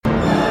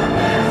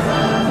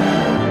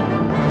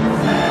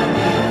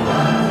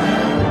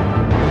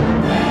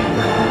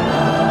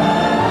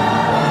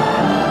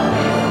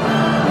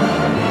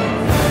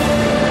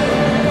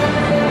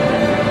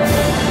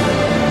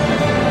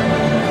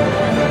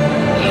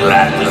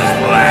Let the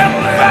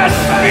Slam Fest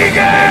begin!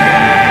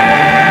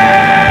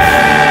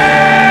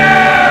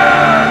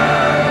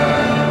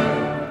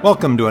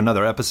 Welcome to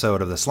another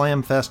episode of the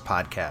Slam Fest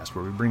podcast,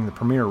 where we bring the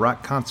premier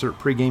rock concert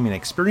pre-gaming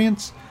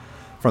experience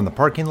from the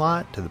parking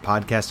lot to the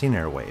podcasting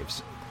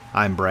airwaves.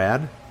 I'm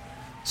Brad.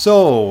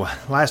 So,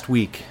 last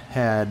week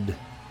had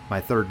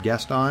my third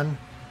guest on,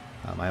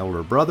 my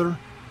older brother,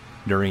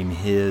 during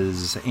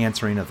his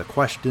answering of the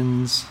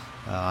questions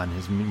on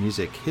his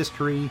music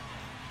history.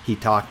 He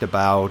talked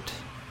about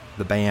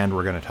the band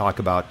we're going to talk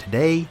about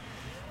today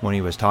when he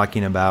was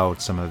talking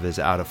about some of his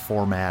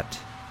out-of-format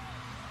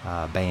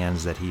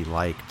bands that he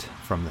liked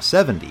from the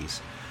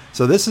 70s.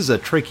 So this is a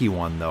tricky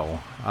one, though.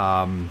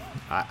 I'm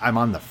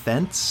on the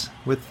fence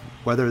with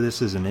whether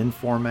this is an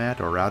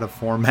in-format or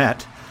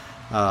out-of-format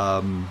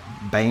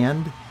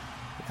band.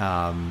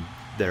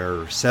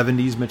 Their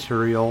 70s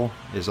material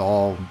is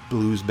all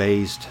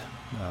blues-based,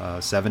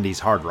 70s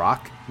hard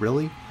rock,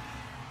 really.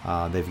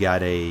 They've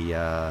got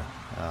a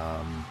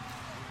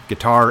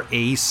guitar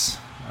ace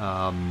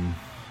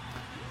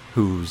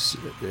whose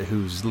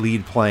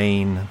lead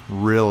playing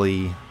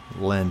really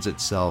lends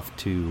itself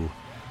to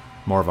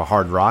more of a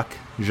hard rock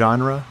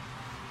genre.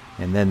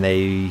 And then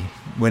they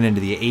went into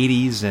the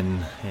 80s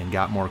and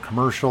got more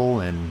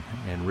commercial and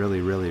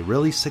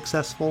really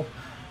successful.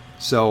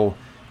 So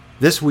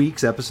this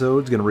week's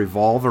episode is going to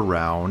revolve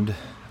around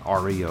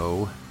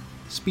REO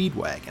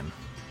Speedwagon.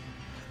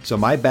 So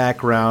my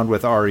background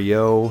with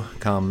REO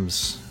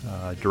comes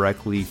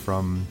directly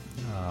from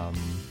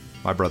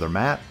my brother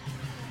Matt.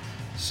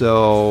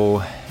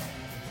 So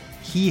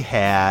he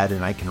had,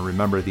 and I can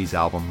remember these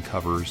album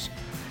covers,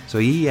 so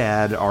he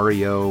had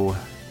REO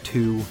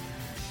 2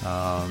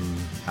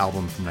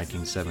 album from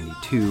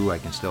 1972. I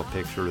can still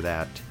picture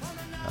that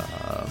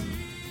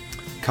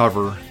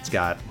cover. It's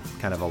got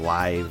kind of a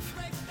live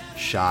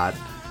shot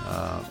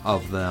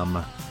of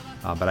them.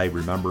 But I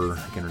remember,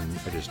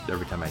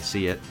 every time I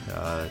see it,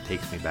 it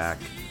takes me back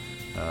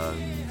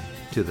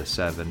to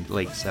the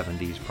late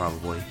 70s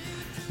probably.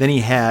 Then he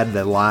had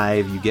the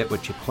live You Get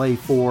What You Play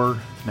For,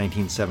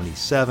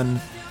 1977.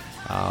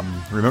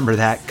 Remember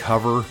that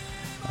cover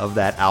of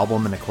that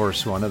album, and of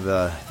course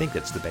I think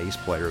it's the bass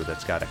player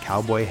that's got a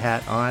cowboy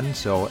hat on.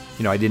 So,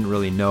 I didn't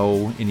really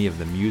know any of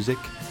the music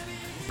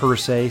per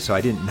se, so I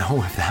didn't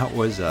know if that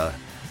was a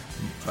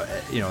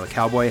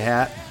cowboy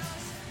hat.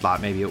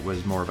 Thought maybe it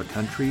was more of a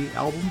country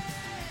album.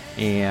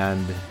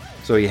 And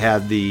so he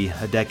had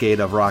A Decade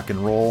of Rock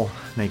and Roll,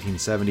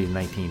 1970 to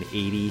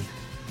 1980.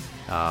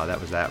 That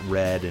was that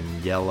red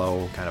and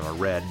yellow, kind of a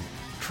red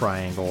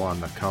triangle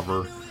on the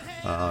cover.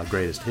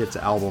 Greatest Hits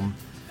album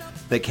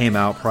that came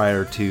out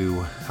prior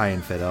to High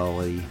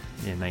Infidelity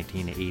in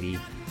 1980.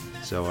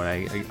 So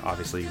I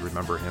obviously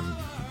remember him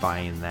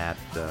buying that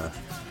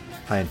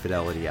High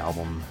Infidelity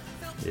album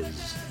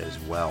as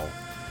well.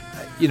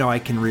 I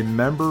can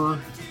remember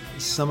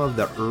some of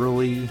the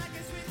early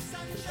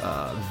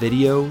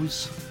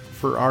videos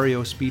for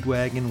REO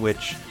Speedwagon,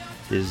 which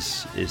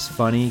is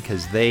funny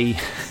because they,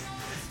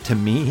 to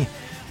me,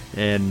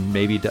 and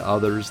maybe to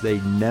others,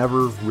 they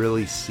never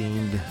really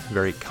seemed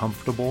very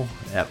comfortable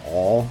at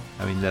all.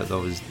 I mean, the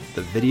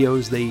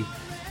videos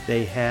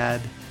they had,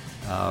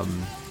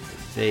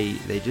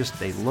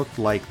 they looked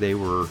like they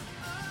were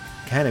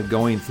kind of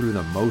going through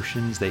the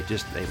motions. They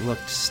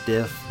looked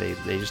stiff.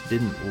 They just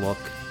didn't look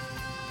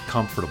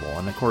comfortable.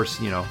 And of course,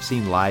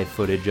 seen live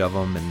footage of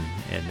them,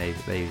 and they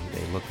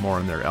look more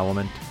in their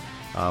element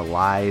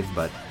live.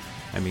 But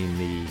I mean,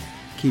 the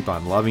Keep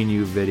on Loving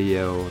You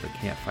video, the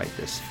Can't Fight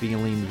This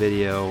Feeling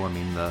video, I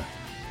mean, the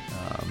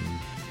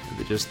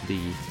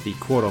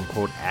quote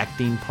unquote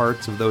acting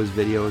parts of those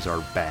videos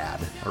are bad,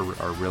 are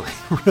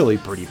really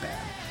pretty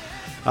bad.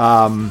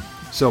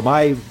 So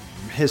my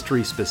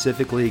history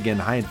specifically, again,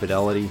 High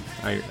Infidelity,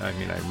 I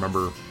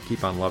remember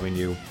Keep on Loving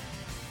You,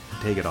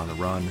 Take It on the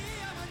Run.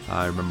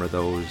 I remember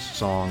those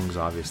songs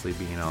obviously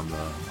being on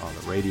the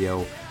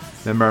radio.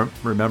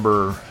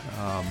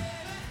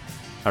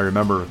 I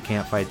remember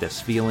Can't Fight This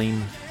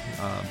Feeling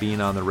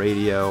being on the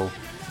radio.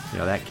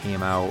 That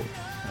came out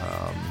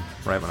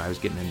right when I was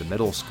getting into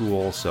middle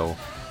school, so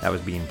that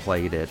was being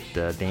played at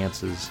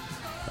dances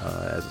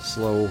as a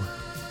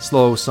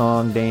slow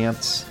song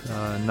dance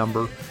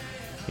number.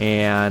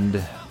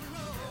 And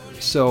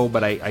so,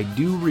 but I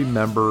do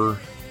remember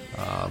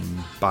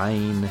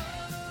buying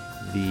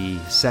the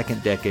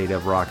second decade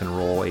of rock and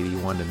roll,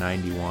 81 to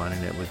 91,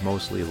 and it was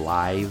mostly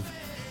live.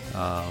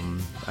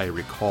 I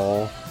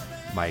recall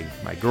my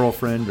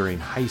girlfriend during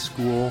high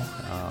school,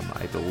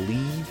 I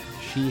believe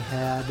she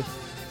had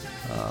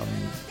a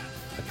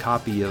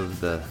copy of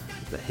the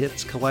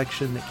Hits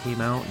collection that came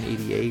out in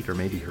 88, or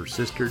maybe her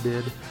sister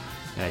did.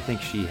 And I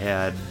think she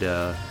had,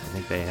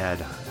 they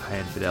had High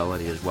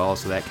Infidelity as well,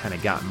 so that kind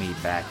of got me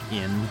back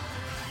in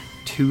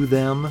to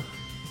them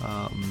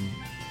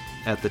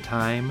at the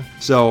time.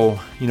 So,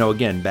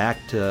 again,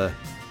 back to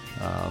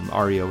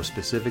REO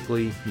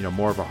specifically,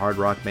 more of a hard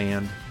rock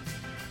band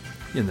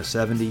in the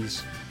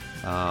 70s.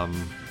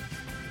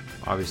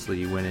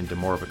 Obviously, went into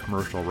more of a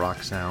commercial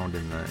rock sound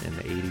in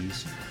the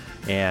 80s.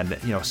 And,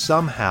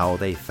 somehow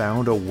they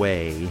found a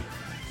way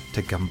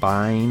to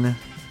combine,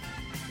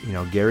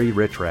 Gary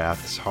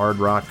Richrath's hard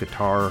rock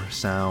guitar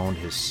sound,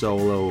 his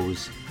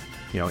solos,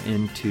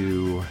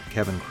 into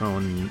Kevin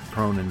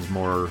Cronin's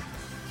more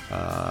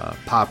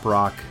pop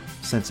rock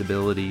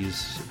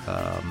sensibilities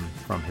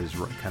from his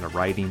kind of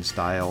writing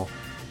style,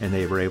 and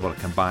they were able to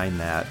combine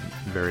that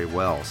very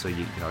well. So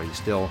you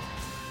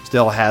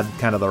still had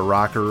kind of the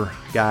rocker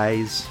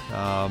guys,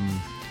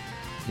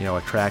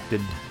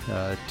 attracted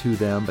to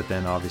them, but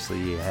then obviously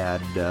you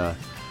had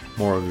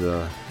more of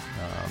the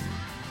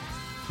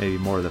maybe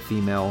more of the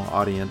female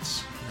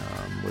audience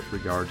with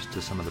regards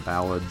to some of the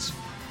ballads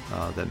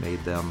that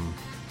made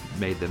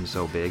them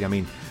so big. I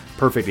mean,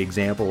 perfect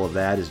example of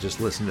that is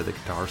just listen to the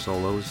guitar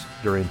solos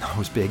during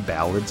those big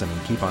ballads. I mean,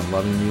 Keep on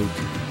Loving You.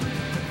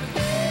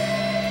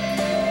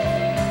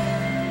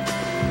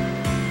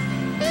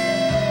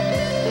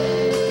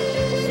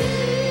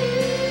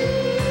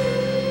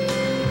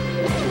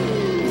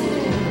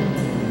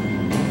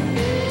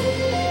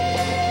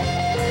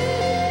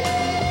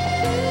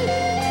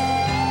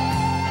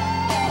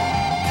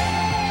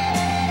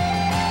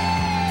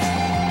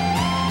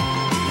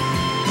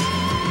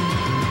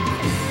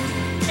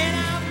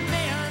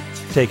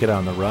 Take It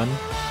on the Run.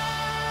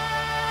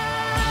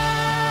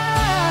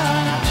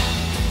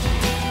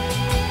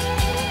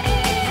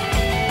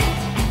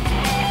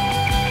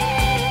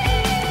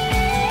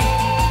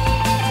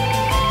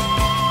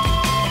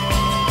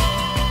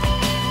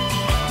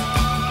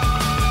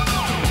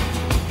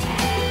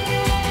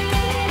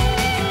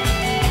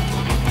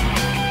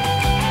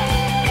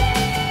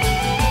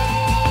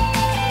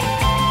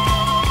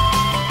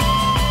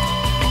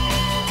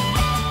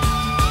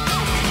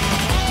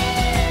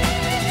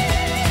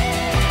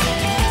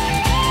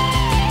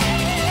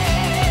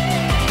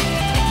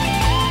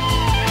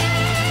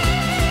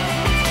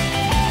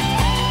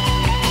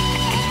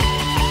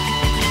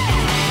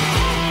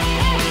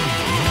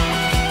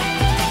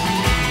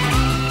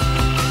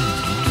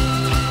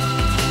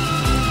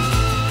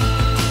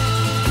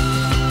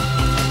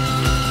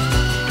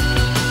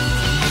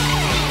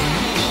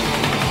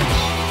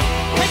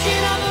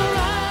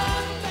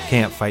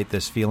 Can't Fight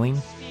This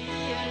Feeling.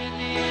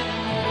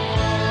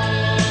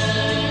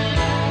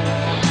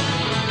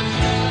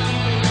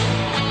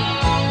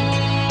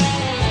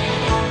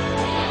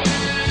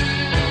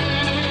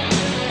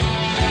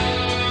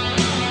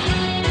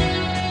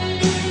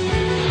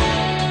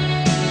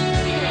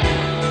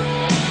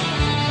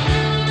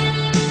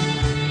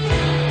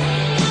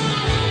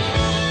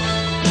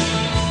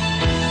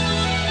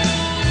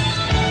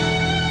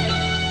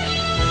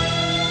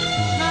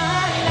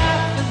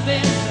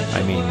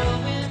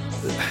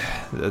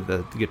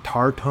 The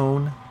guitar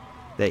tone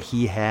that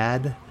he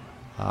had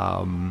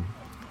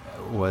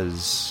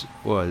was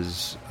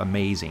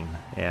amazing,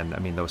 and I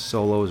mean those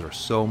solos are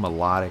so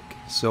melodic,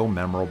 so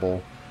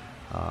memorable.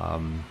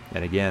 And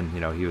again,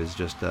 he was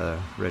just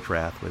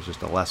Richrath was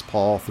just a Les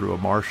Paul through a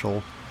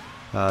Marshall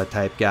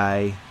type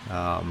guy,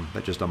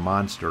 but just a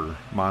monster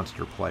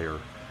player.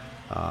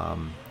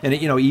 And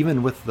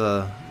even with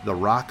the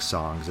rock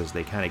songs as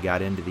they kind of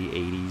got into the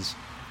 80s,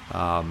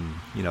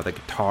 the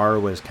guitar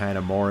was kind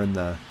of more in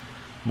the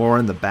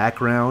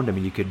background. I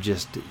mean,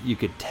 you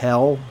could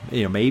tell,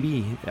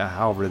 maybe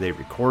however they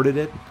recorded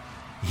it.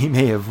 He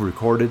may have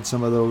recorded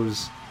some of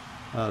those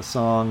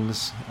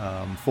songs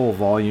full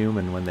volume,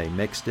 and when they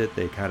mixed it,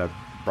 they kind of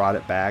brought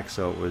it back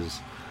so it was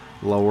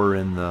lower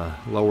in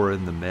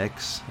the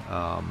mix.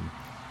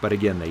 But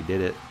again, they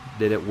did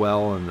it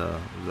well, and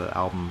the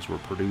albums were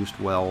produced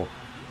well,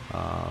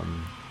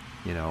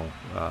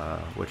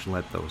 which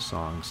lent those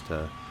songs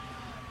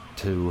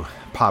to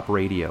pop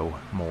radio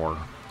more.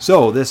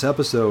 So this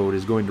episode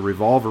is going to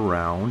revolve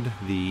around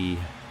the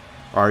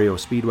REO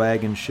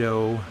Speedwagon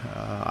show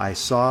I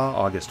saw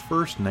August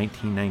 1st,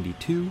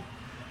 1992,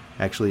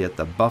 actually at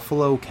the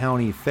Buffalo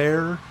County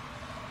Fair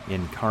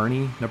in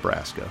Kearney,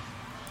 Nebraska.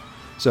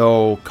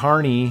 So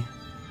Kearney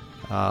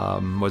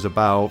was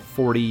about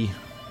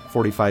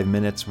 45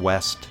 minutes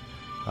west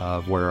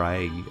of where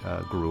I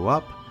grew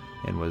up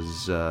and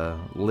was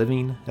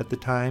living at the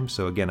time.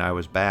 So again, I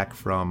was back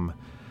from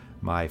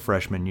my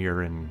freshman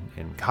year in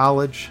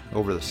college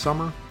over the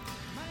summer,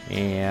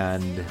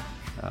 and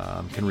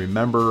can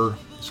remember,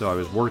 so I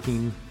was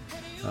working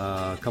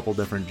a couple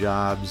different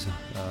jobs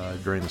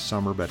during the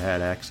summer, but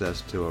had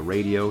access to a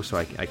radio, so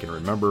I can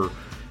remember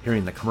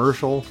hearing the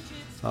commercial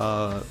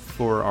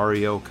for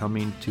REO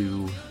coming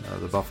to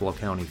the Buffalo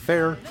County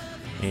Fair,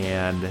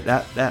 and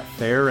that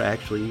fair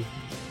actually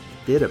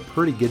did a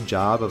pretty good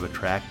job of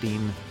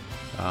attracting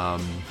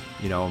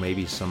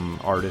maybe some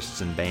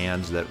artists and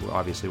bands that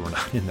obviously were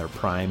not in their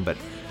prime, but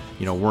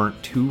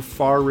weren't too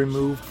far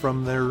removed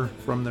from their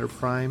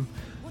prime,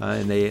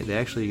 and they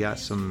actually got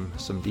some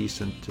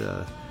decent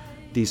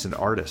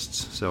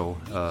artists. So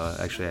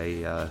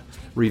actually, I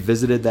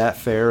revisited that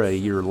fair a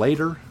year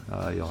later.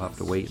 You'll have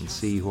to wait and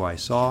see who I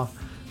saw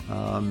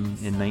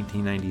in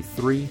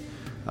 1993.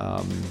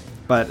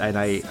 But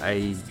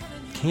I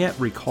can't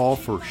recall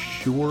for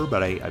sure,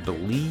 but I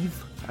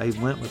believe I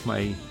went with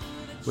my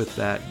with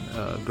that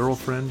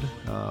girlfriend,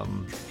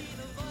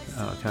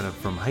 kind of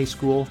from high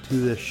school to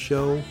this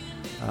show.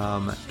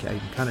 I'm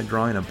kind of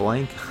drawing a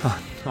blank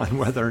on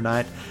whether or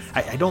not,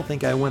 I don't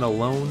think I went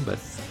alone, but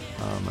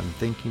I'm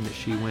thinking that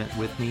she went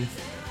with me.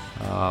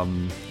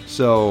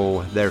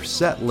 So their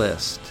set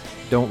list: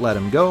 Don't Let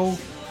 'Em Go,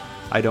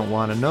 I Don't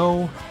Want to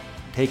Know,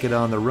 Take It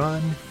on the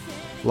Run,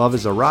 Love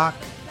is a Rock,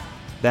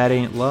 That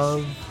Ain't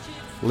Love,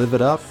 Live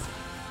It Up,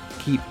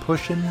 Keep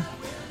Pushing,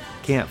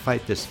 Can't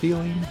Fight This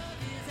Feeling,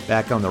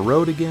 Back on the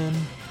Road Again,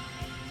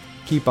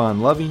 Keep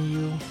on Loving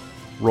You,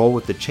 Roll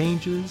with the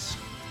Changes,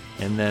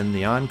 and then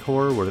the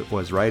encore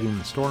was Riding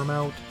the Storm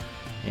Out,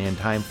 and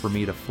Time for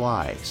Me to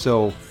Fly.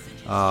 So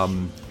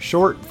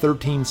short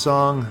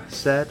 13-song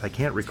set. I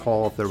can't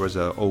recall if there was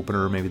an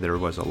opener. Maybe there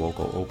was a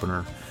local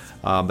opener.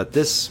 But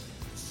this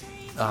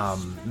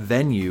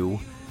venue,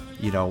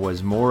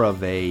 was more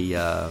of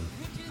a,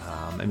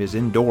 it was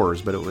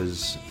indoors, but it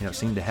was,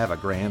 seemed to have a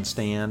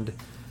grandstand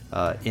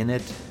in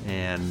it.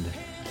 And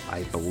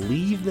I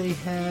believe they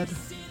had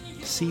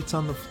seats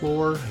on the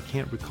floor. I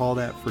can't recall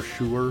that for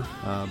sure,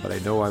 but I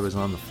know I was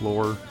on the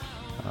floor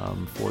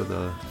for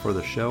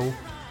the show.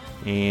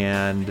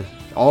 And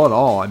all in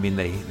all, I mean,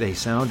 they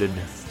sounded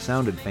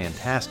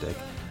fantastic.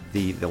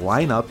 The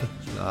lineup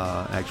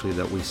actually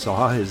that we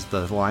saw is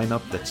the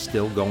lineup that's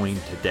still going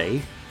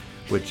today,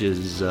 which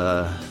is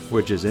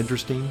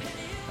interesting.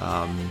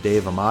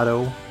 Dave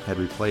Amato had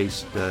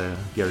replaced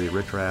Gary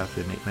Richrath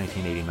in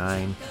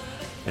 1989,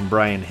 and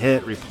Brian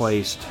Hitt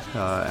replaced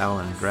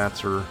Alan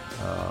Gratzer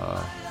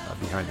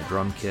behind the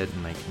drum kit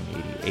in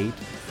 1988.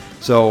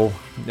 So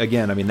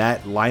again, I mean,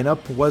 that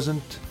lineup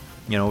wasn't,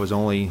 it was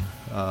only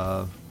 2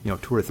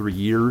 or 3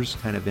 years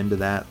kind of into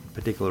that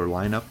particular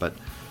lineup, but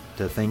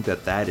to think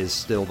that is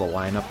still the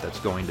lineup that's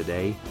going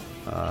today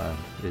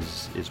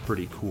is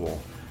pretty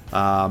cool.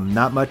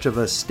 Not much of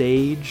a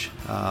stage,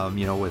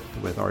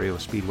 with REO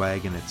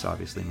Speedwagon. It's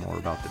obviously more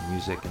about the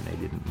music, and they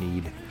didn't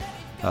need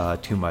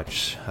too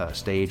much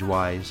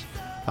stage-wise.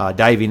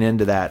 Diving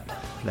into that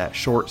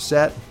short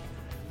set,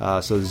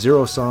 so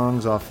 0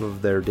 songs off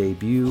of their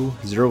debut,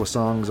 0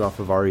 songs off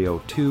of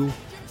REO 2,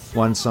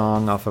 1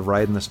 song off of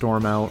Riding the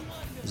Storm Out,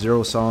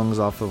 0 songs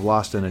off of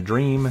Lost in a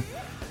Dream,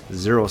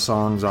 0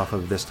 songs off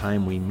of This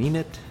Time We Mean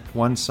It,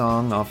 1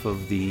 song off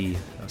of the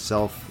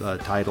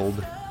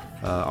self-titled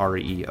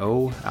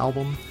REO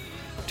album,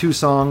 2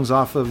 songs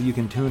off of You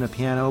Can Tune a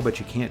Piano But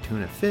You Can't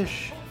Tune a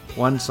Fish,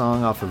 1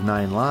 song off of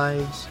 9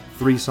 Lives,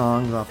 3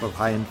 songs off of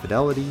High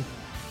Infidelity,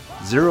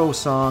 0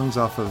 songs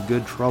off of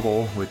Good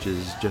Trouble, which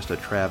is just a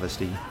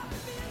travesty,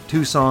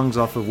 2 songs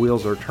off of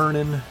Wheels Are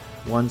Turnin',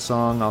 1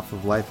 song off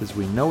of Life as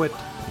We Know It,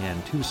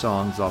 and 2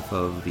 songs off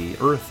of The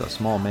Earth, A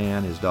Small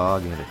Man, His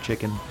Dog, and a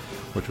Chicken,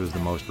 which was the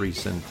most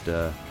recent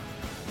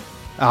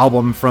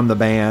album from the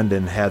band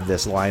and had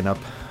this lineup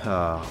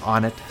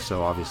on it.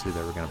 So obviously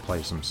they were going to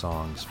play some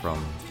songs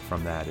from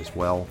that as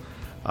well.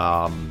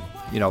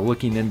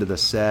 Looking into the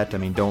set, I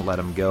mean, Don't Let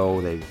 'Em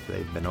Go,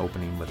 they've been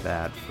opening with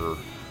that for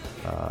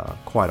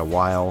quite a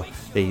while.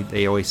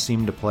 They always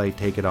seem to play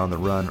Take It on the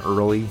Run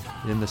early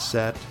in the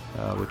set,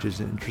 which is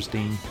an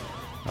interesting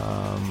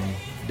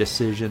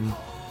decision.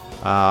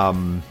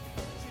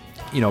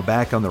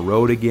 Back on the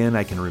Road Again,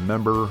 I can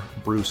remember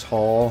Bruce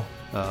Hall,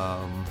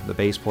 the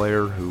bass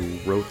player who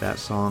wrote that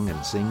song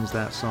and sings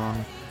that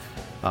song,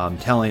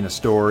 telling a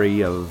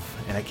story of,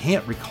 and I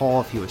can't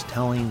recall if he was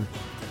telling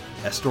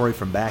a story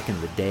from back in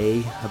the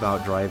day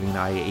about driving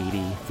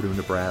I-80 through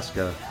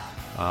Nebraska,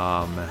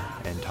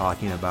 and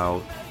talking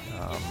about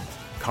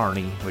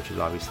Kearney, which is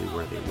obviously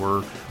where they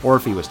were, or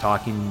if he was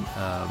talking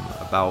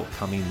about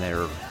coming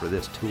there for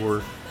this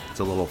tour. It's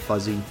a little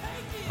fuzzy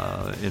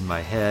in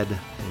my head.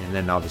 And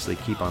then obviously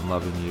Keep on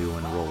Loving You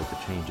and Roll with the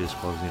Changes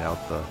closing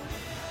out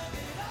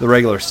the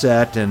regular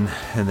set, and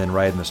then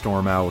Riding the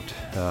Storm Out,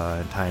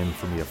 and Time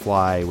for Me to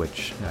Fly,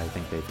 which I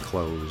think they've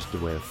closed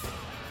with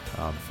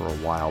for a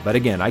while. But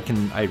again,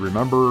 I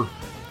remember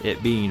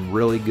it being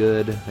really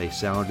good. They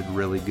sounded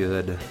really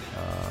good.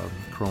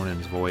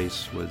 Cronin's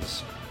voice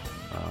was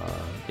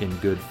in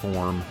good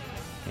form,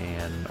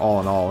 and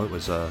all in all, it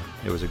was a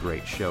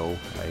great show.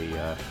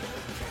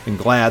 I'm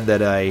glad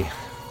that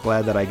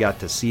I got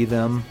to see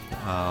them.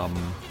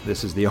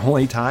 This is the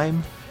only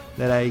time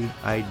that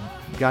I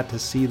got to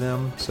see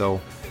them, so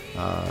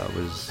it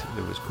was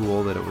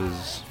cool that it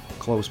was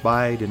close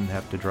by. Didn't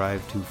have to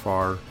drive too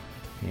far,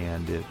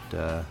 and it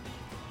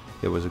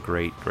was a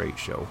great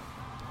show.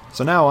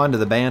 So now on to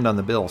the Band on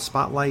the Bill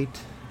Spotlight.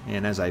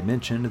 And as I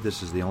mentioned,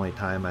 this is the only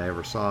time I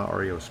ever saw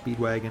REO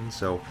Speedwagon,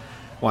 so I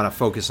want to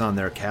focus on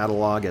their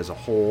catalog as a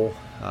whole,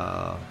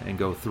 and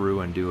go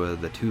through and do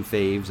the 2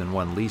 faves and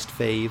 1 least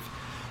fave.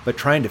 But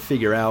trying to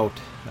figure out,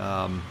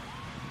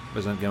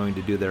 wasn't going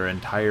to do their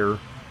entire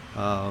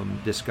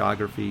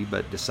discography,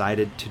 but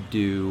decided to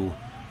do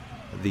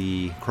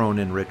the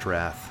Cronin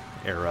Richrath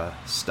era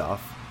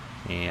stuff,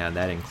 and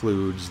that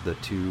includes the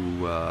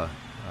 2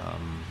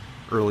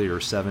 earlier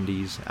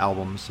 70s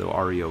albums, so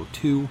REO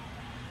 2,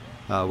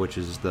 which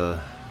is the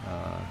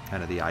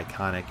kind of the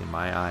iconic, in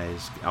my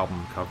eyes,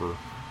 album cover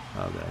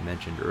that I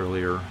mentioned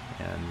earlier,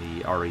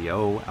 and the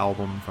REO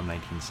album from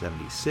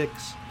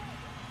 1976,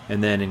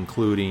 and then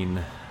including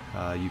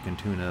You Can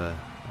Tune a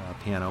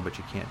Piano But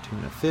You Can't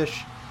Tune a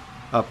Fish,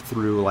 up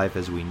through Life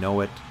as We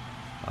Know It,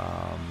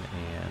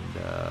 and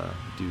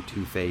do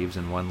 2 faves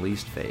and 1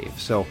 least fave.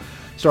 So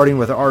starting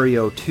with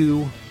REO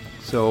 2,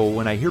 so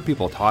when I hear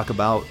people talk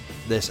about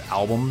this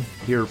album,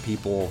 hear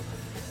people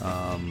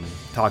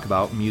talk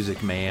about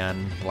Music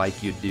Man,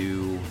 Like You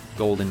Do,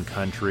 Golden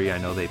Country. I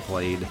know they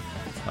played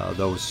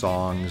those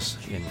songs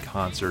in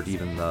concert,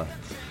 even the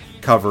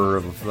cover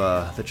of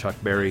the Chuck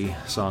Berry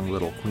song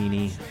Little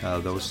Queenie,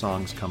 those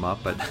songs come up,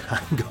 but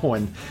I'm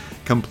going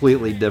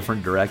completely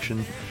different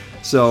direction.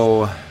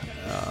 So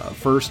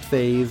first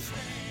fave,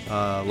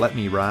 Let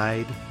Me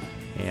Ride,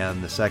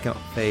 and the second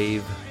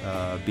fave,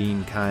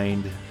 Being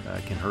Kind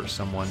Can Hurt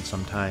Someone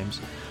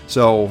Sometimes.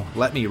 So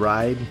Let Me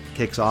Ride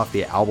kicks off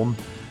the album.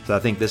 So I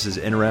think this is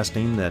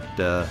interesting that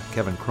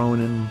Kevin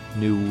Cronin,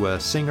 new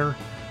singer.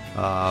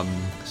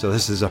 So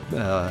this is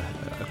a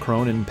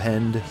Cronin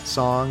penned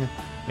song,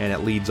 and it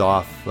leads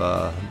off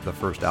the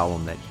first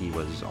album that he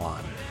was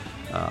on.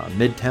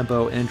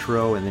 Mid-tempo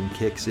intro, and then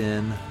kicks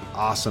in.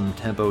 Awesome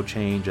tempo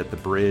change at the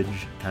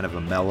bridge, kind of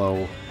a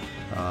mellow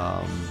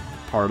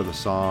part of the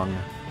song.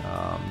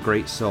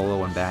 Great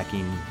solo and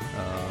backing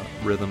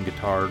rhythm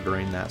guitar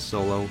during that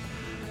solo.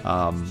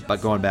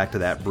 But going back to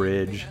that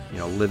bridge,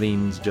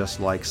 living's just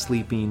like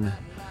sleeping.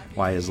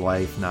 Why is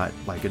life not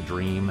like a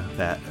dream?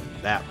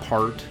 That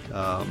part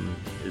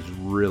is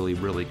really,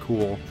 really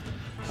cool.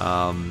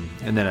 And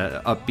then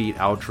an upbeat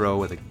outro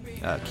with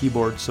a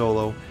keyboard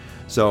solo.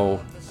 So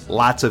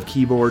lots of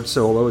keyboard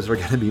solos are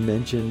going to be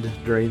mentioned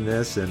during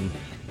this, and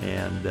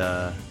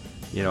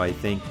I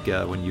think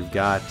when you've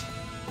got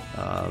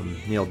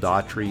Neil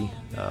Daughtry,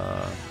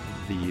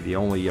 the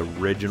only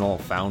original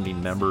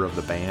founding member of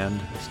the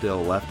band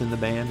still left in the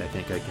band, I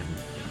think I can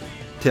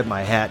tip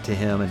my hat to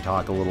him and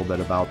talk a little bit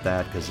about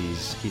that, because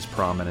he's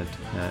prominent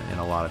in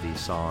a lot of these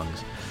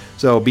songs.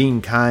 So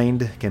Being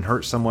Kind Can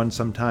Hurt Someone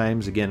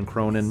Sometimes, again,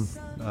 Cronin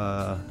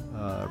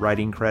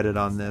writing credit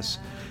on this.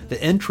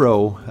 The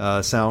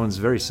intro sounds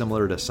very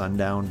similar to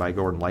Sundown by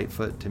Gordon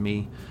Lightfoot to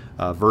me.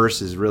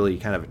 Verse is really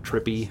kind of a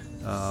trippy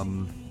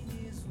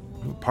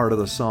part of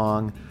the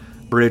song.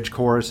 Bridge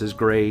chorus is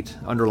great.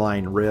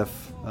 Underlying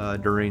riff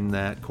during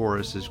that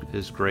chorus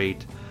is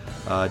great.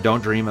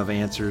 Don't Dream of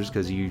Answers,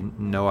 because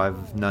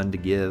I've none to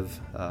give.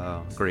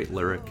 Great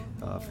lyric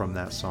from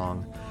that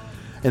song.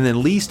 And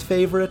then least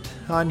favorite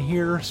on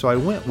here, so I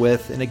went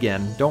with, and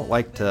again, don't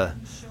like to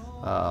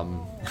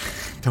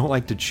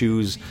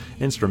choose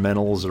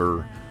instrumentals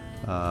or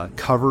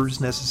covers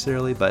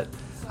necessarily, but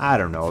I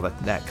don't know,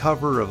 that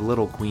cover of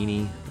Little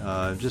Queenie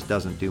just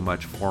doesn't do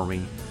much for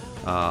me.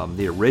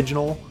 The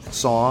original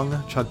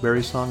song, Chuck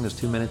Berry song, is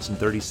 2 minutes and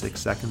 36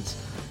 seconds.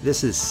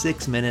 This is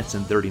 6 minutes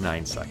and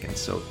 39 seconds,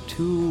 so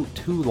too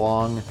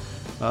long,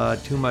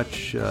 too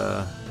much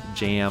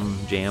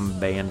jam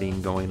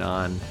banding going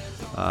on.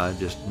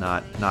 Just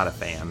not a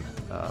fan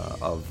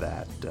of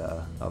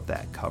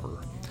that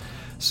cover.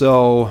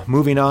 So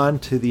moving on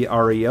to the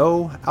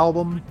REO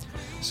album.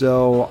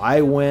 So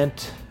I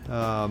went,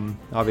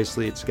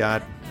 obviously it's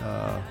got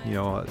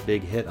a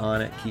big hit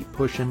on it, Keep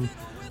Pushing.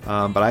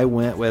 But I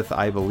went with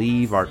I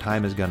Believe Our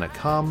Time Is Gonna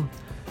Come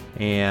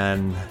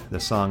and the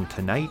song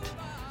Tonight.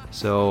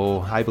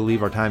 So I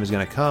Believe Our Time Is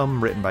Gonna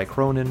Come, written by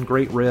Cronin,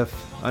 great riff,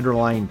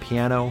 underlying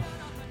piano,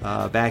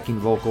 backing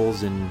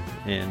vocals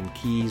and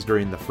keys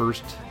during the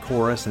first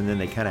chorus, and then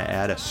they kind of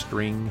add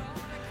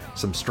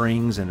some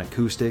strings and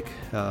acoustic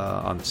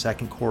on the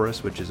second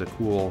chorus, which is a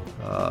cool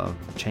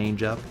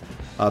change up.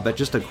 But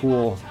just a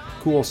cool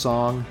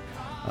song.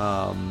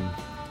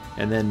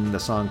 And then the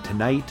song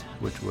Tonight,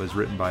 which was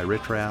written by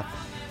Rich Raff.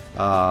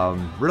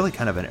 Really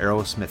kind of an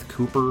Aerosmith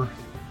Cooper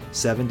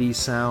 70s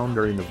sound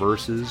during the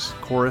verses.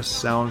 Chorus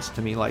sounds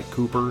to me like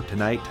Cooper.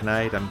 Tonight,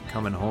 I'm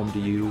coming home to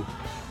you.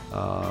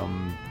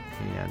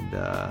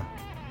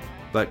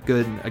 But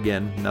good,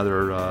 again,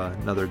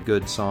 another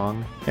good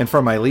song. And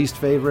for my least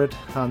favorite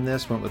on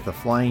this, went with the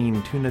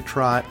Flying Tuna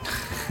Trot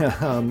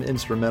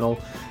instrumental.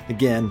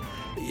 Again,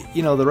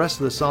 the rest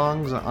of the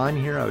songs on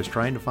here, I was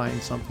trying to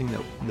find something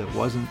that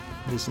wasn't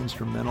this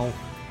instrumental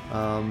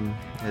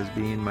as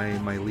being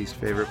my least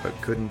favorite, but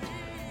couldn't.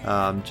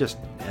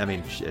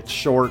 It's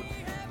short,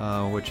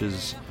 which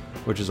is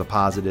a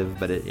positive,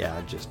 but it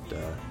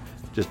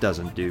just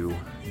doesn't do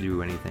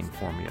anything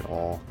for me at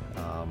all.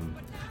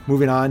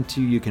 Moving on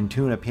to You Can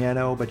Tune a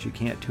Piano But You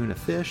Can't Tune a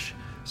Fish.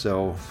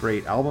 So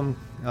great album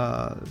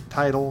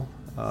title,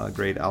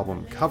 great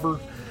album cover.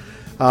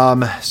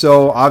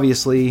 So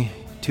obviously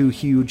 2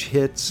 huge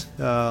hits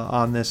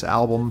on this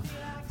album,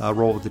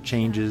 Roll With the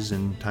Changes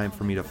and Time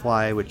for Me to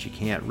Fly, which you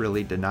can't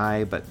really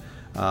deny, but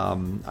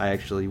I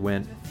actually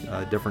went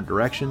a different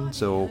direction.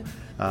 So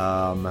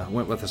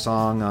went with a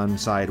song on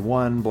side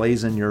 1,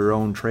 Blazing Your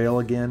Own Trail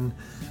Again,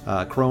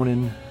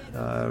 Cronin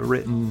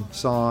written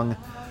song.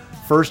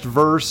 First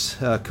verse,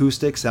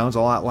 acoustic, sounds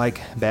a lot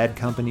like Bad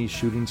Company's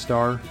Shooting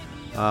Star.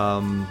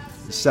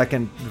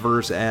 second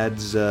verse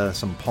adds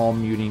some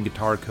palm muting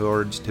guitar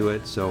chords to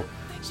it, so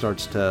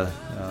starts to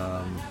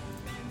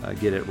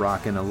get it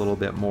rocking a little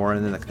bit more.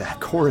 And then that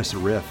chorus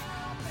riff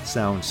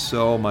sounds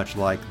so much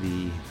like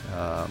the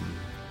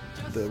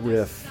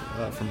riff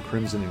from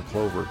Crimson and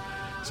Clover.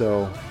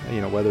 So,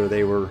 whether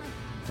they were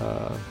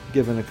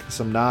given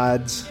some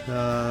nods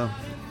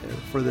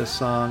for this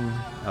song,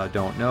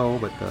 don't know,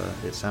 but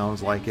it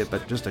sounds like it.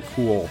 But just a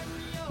cool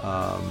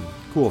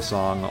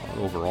song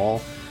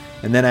overall.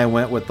 And then I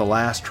went with the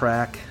last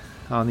track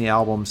on the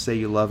album, Say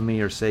You Love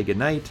Me or Say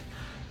Goodnight.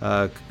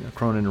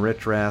 Cronin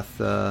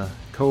Richrath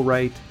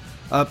co-write.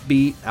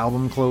 Upbeat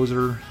album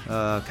closer,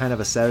 kind of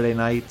a Saturday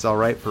night. It's all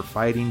right for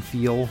fighting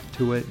feel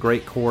to it.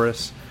 Great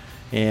chorus.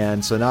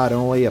 And so not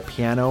only a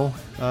piano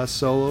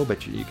solo,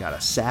 but you got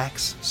a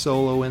sax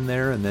solo in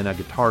there, and then a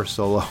guitar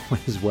solo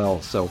as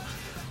well. So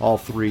all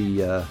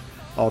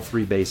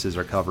three bases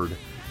are covered.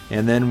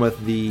 And then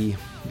with the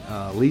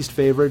least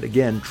favorite,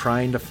 again,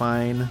 trying to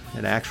find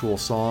an actual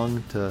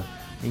song to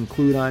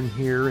include on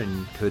here,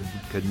 and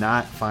could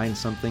not find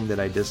something that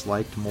I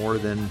disliked more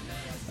than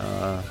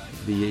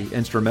the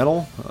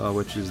instrumental,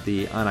 which is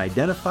the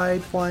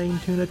Unidentified Flying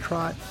Tuna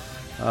Trot.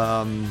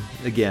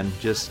 Again,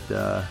 just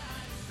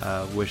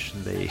wish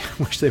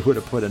they would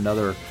have put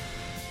another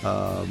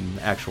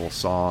actual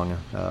song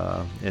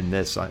in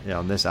this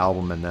on this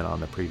album, and then on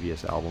the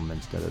previous album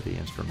instead of the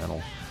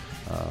instrumental.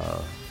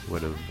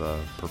 Would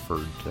have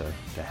preferred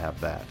to have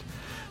that.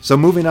 So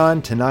moving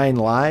on to Nine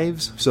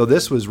Lives. So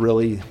this was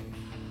really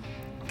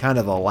kind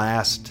of the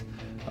last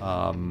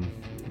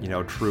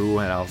true,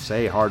 and I'll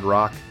say, hard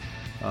rock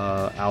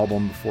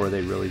album before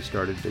they really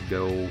started to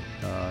go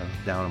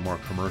down a more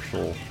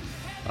commercial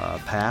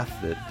path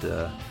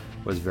that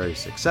was very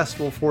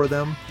successful for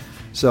them.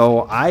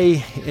 So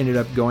I ended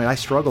up I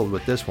struggled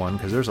with this one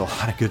because there's a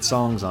lot of good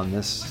songs on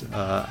this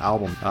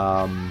album.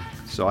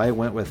 So I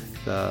went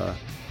with the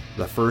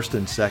first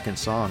and second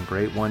song,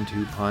 great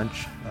 1-2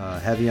 punch.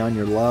 Heavy on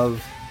Your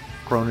Love,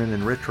 Cronin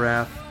and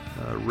Richrath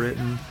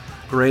written.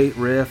 Great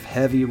riff,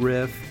 heavy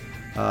riff.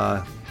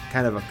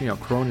 Kind of a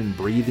Cronin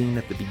breathing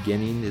at the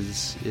beginning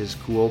is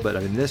cool, but I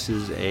mean this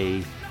is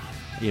I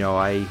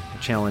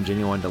challenge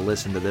anyone to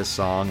listen to this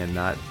song and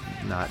not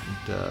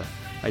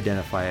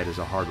identify it as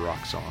a hard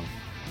rock song.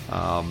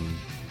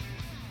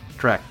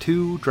 Track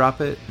 2,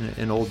 Drop It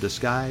in Old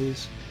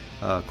Disguise,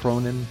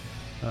 Cronin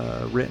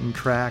written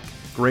track.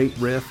 Great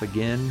riff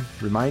again,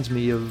 reminds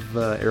me of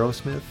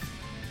Aerosmith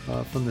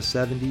from the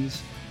 70s.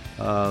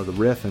 The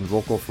riff and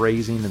vocal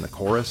phrasing and the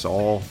chorus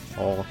all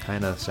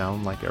kind of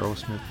sound like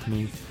Aerosmith to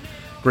me.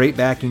 Great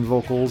backing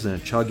vocals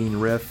and a chugging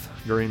riff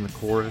during the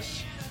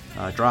chorus.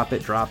 Drop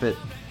It,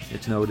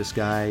 It's No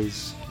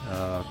Disguise.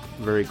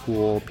 Very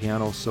cool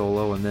piano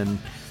solo, and then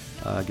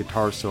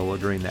guitar solo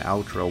during the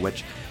outro,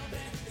 which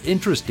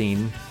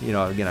interesting.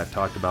 Again, I've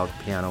talked about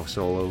piano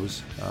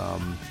solos,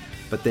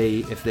 but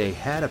if they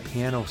had a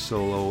piano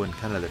solo in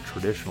kind of the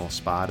traditional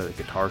spot of the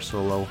guitar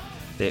solo,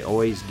 they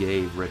always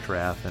gave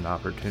Richrath an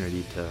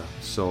opportunity to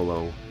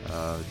solo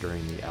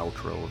during the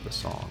outro of the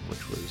song,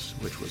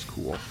 which was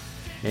cool.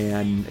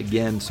 And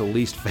again, so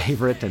least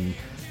favorite, and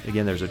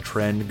again, there's a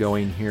trend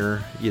going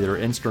here, either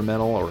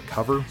instrumental or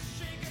cover.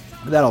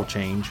 That'll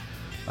change,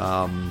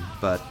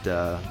 but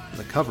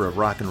the cover of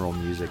rock and roll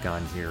music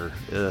on here,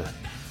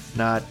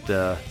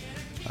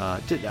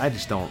 I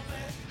just don't.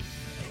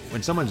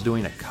 When someone's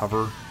doing a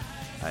cover,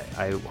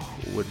 I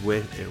would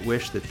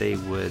wish that they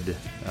would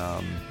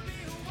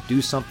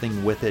do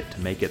something with it to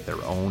make it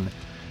their own.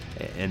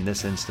 In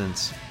this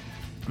instance,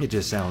 it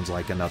just sounds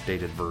like an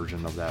updated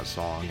version of that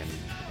song, and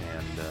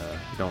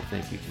I don't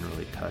think you can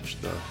really touch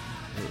the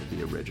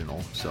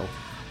original. So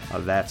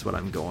that's what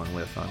I'm going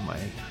with on my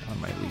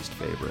least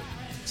favorite.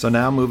 So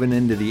now moving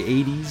into the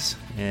 80s,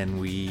 and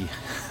we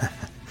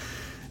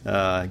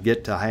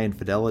get to High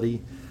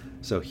Infidelity.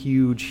 So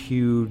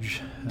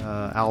huge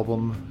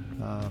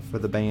album for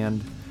the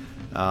band.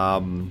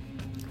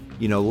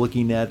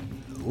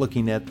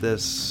 Looking at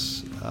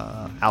this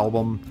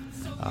album,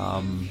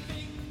 I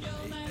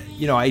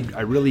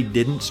really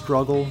didn't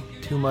struggle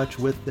too much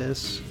with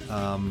this.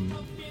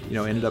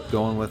 Ended up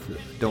going with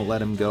Don't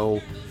Let Him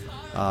Go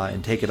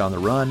and Take It on the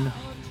Run,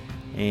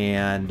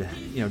 and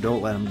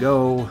Don't Let Him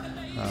Go,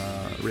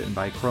 written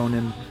by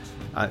Cronin.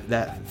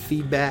 That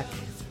feedback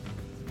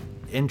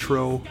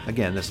intro,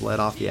 again, this led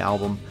off the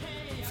album.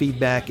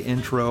 Feedback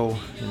intro,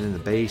 and then the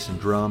bass and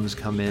drums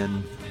come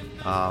in,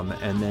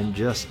 and then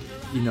just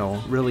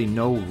really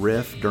no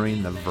riff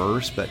during the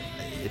verse, but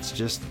it's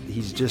just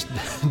he's just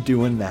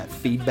doing that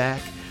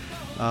feedback,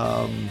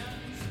 and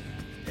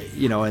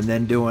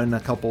then doing a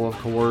couple of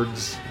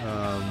chords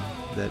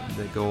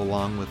that go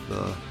along with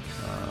the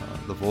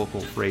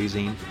vocal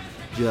phrasing.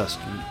 Just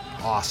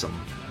awesome,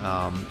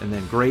 and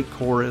then great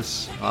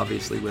chorus,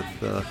 obviously with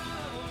the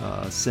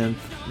synth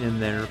in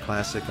there,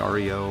 classic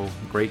REO,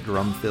 great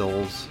drum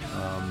fills,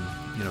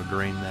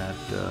 during that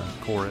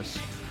chorus.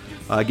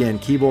 Again,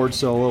 keyboard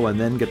solo and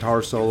then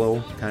guitar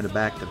solo, kind of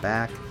back to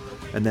back,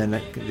 and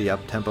then the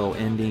up-tempo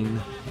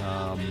ending.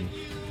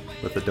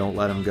 with the Don't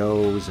Let 'Em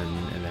Goes, and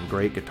then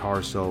great guitar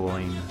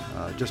soloing.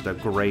 Just a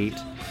great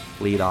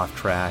lead-off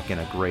track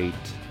and a great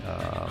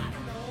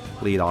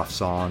lead-off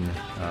song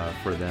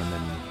for them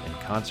in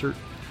concert.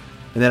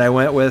 And then I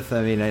went with,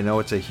 I mean, I know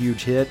it's a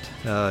huge hit,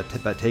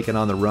 but Taken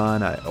on the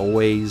Run. I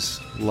always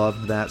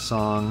loved that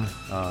song,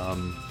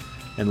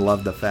 and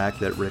loved the fact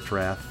that Rich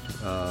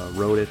Rath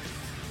wrote it.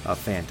 A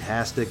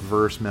fantastic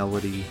verse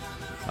melody,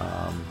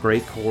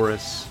 great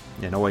chorus,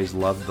 and always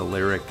loved the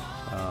lyric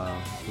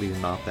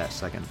leading off that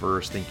second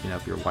verse, thinking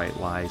of your white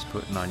lies,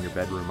 putting on your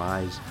bedroom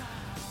eyes.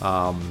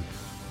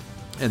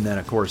 And then,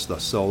 of course, the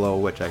solo,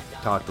 which I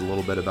talked a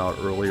little bit about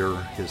earlier,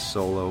 his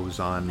solos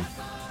on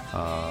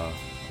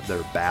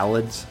their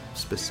ballads,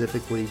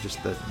 specifically,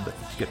 just the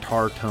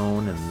guitar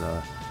tone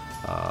and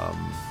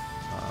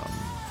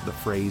the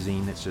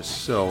phrasing. It's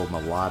just so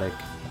melodic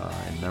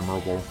and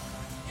memorable.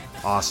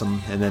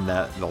 Awesome. And then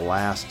the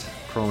last,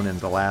 Cronin,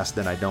 the last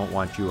Then I Don't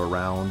Want You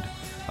Around,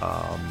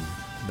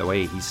 the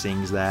way he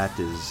sings that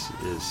is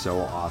so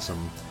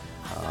awesome.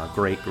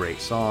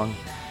 Great song.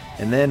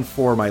 And then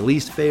for my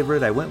least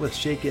favorite, I went with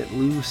Shake It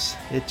Loose.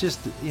 It just,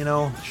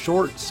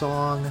 short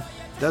song,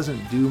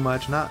 doesn't do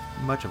much, not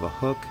much of a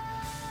hook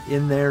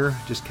in there,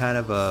 just kind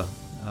of a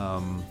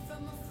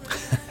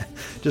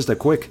just a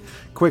quick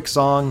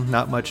song,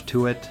 not much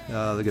to it.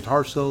 The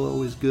guitar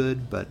solo is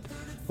good, but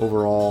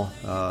overall,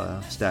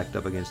 stacked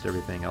up against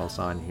everything else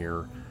on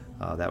here,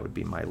 that would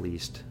be my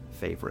least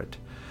favorite.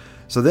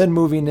 So then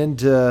moving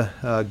into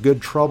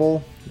Good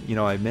Trouble,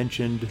 I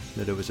mentioned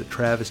that it was a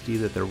travesty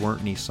that there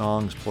weren't any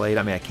songs played.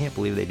 I mean, I can't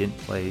believe they didn't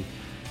play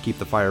Keep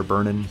the Fire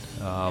Burning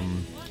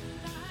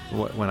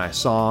when I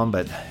saw them,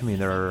 but I mean,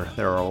 there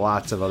are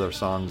lots of other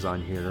songs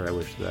on here I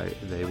wish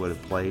they would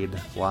have played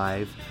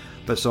live.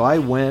 But so I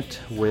went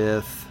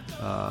with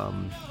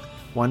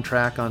one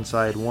track on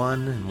side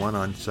 1 and one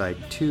on side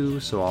 2,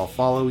 so I'll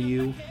Follow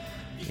You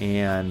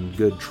and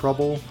Good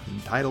Trouble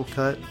and title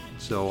cut.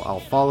 So I'll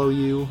Follow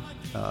You,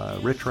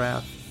 Rich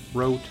Rath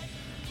wrote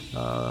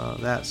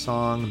that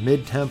song.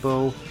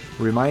 Mid-tempo,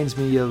 reminds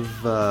me of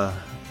a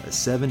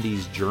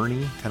 70s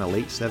Journey, kind of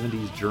late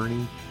 70s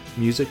Journey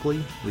musically,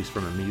 at least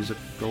from a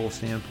musical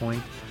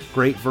standpoint.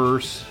 Great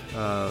verse,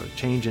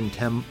 change in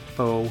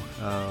tempo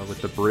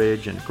with the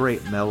bridge, and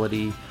great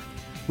melody.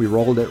 We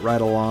rolled it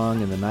right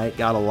along and the night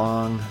got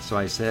along, so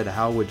I said,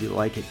 how would you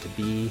like it to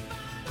be?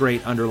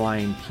 Great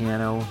underlying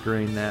piano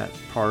during that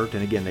part,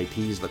 and again, they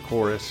tease the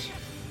chorus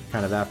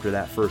kind of after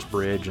that first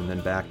bridge and then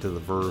back to the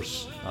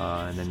verse,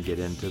 and then get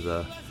into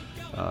the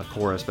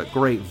chorus. But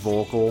great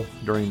vocal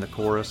during the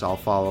chorus. I'll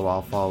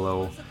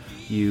follow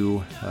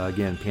you.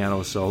 Again,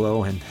 piano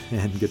solo and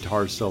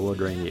guitar solo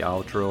during the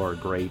outro are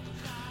great.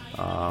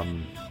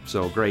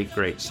 So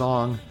great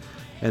song.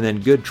 And then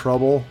Good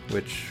Trouble,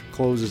 which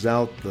closes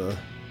out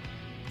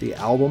the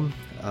album,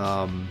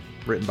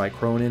 written by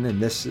Cronin,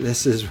 and this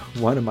is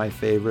one of my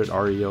favorite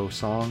REO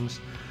songs.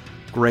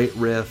 Great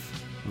riff,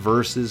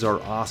 verses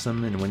are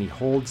awesome, and when he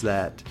holds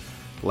that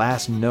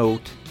last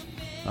note,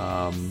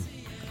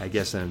 I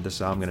guess, and this is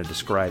how I'm going to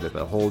describe it,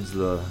 but holds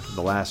the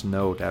last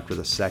note after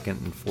the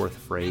second and fourth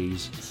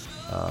phrase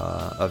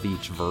of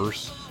each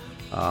verse.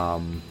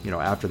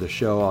 After the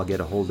show, I'll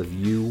get a hold of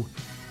you,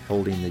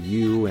 holding the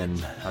you,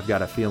 and I've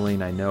got a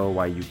feeling I know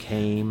why you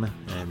came,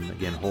 and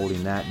again,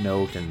 holding that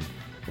note, and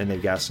then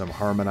they've got some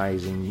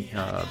harmonizing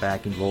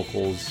backing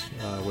vocals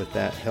with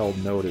that held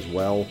note as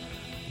well.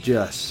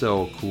 Just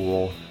so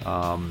cool.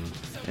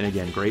 And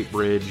again, great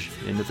bridge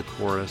into the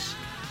chorus.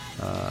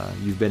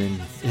 You've been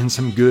in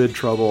some good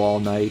trouble all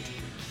night.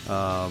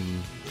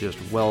 Just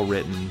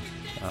well-written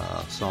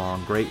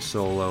song, great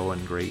solo,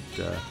 and great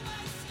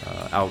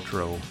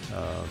outro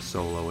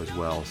solo as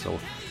well. So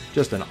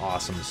just an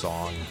awesome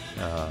song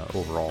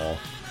overall.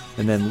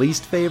 And then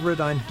least favorite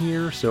on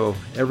here, so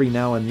Every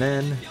Now and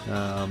Then.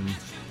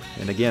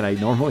 And again, I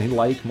normally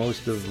like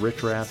most of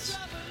Rich Rath's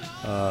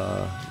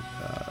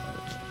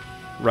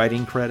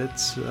writing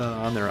credits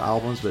on their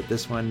albums, but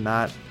this one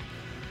not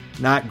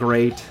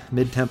great.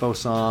 Mid-tempo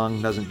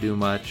song, doesn't do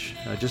much,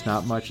 just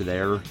not much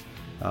there,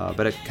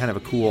 but a kind of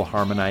a cool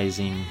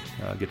harmonizing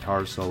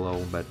guitar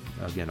solo. But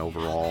again,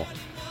 overall,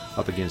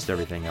 up against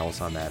everything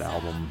else on that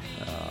album,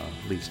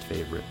 least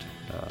favorite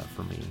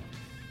for me.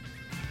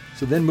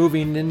 So then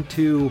moving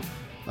into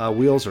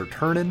Wheels Are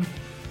Turning,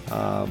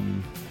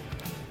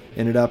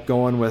 ended up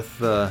going with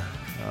the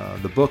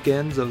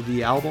bookends of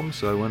the album.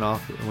 So I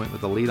went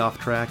with the lead-off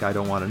track, I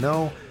Don't Want to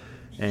Know,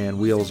 and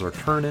Wheels Are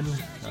Turning,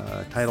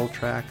 title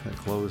track that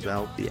closed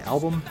out the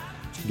album.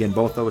 Again,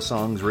 both those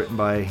songs written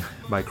by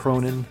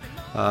Cronin.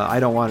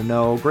 I Don't Want to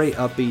Know, great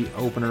upbeat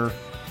opener,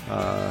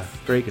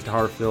 great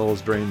guitar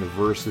fills during the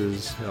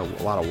verses,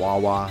 a lot of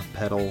wah-wah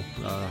pedal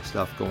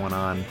stuff going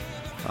on.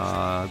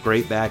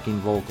 Great backing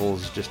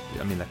vocals,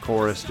 the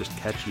chorus just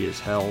catchy as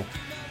hell.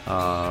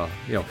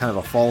 Kind of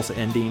a false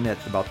ending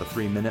at about the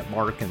 3-minute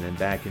mark, and then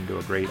back into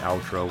a great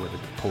outro with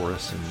a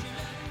chorus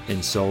and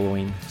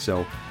soloing.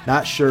 So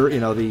not sure,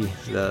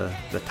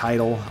 the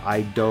title,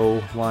 I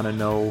Do Want to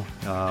Know,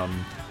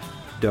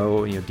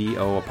 Do,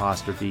 D-O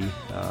apostrophe,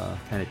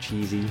 kind of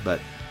cheesy, but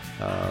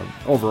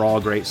overall,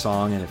 great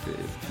song, and if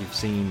you've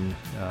seen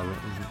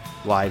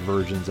live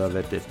versions of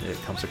it,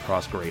 it comes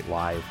across great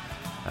live.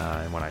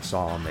 And when I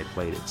saw them, they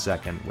played it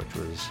second,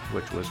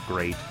 which was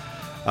great.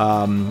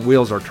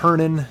 Wheels Are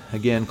Turning,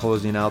 again,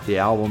 closing out the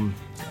album.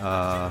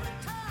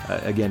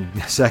 Again,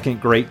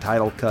 second great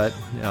title cut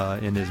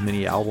in as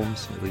many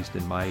albums, at least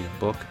in my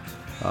book.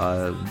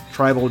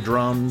 Tribal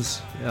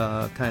drums,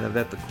 kind of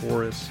at the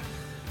chorus.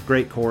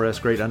 Great chorus,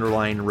 great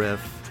underlying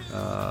riff,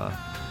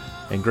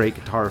 and great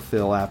guitar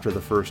fill after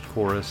the first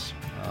chorus.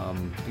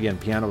 Again,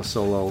 piano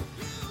solo.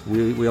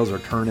 Wheels Are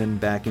Turning,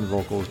 backing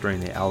vocals during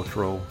the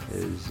outro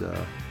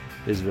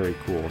is very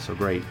cool. So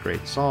great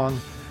song.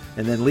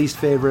 And then least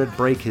favorite,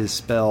 Break His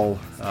Spell.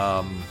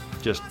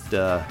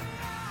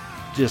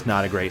 Just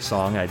not a great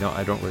song. I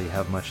don't really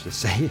have much to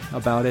say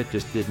about it.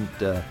 Just didn't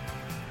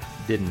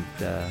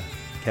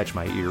catch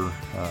my ear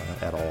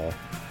at all.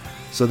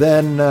 So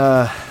then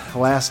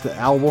last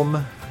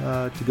album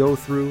to go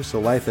through. So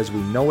Life as We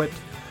Know It.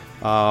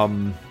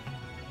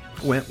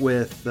 Went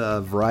with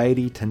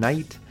Variety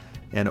Tonight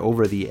and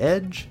Over the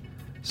Edge.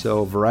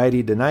 So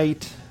Variety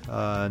Tonight,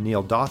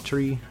 Neil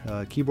Daughtry,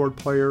 keyboard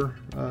player,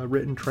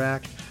 written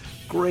track.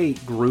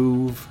 Great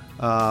groove.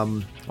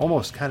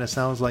 Almost kind of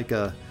sounds like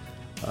a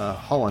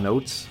Hall &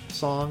 Oates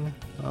song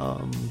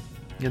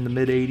in the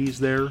mid-'80s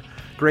there.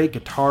 Great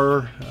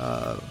guitar,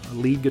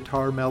 lead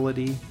guitar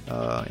melody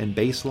and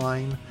bass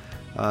line.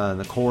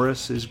 The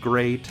chorus is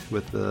great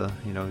with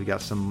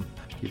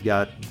you've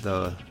got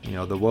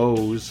the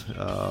woes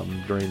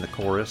during the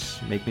chorus.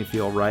 Make me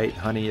feel right,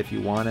 honey, if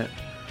you want it,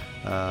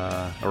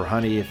 or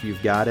honey, if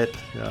you've got it,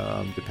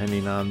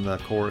 depending on the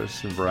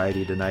chorus. And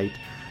Variety Tonight,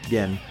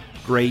 again,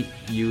 great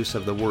use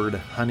of the word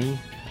honey.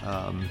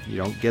 You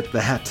don't get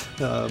that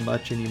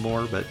much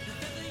anymore, but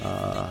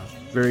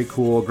very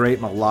cool, great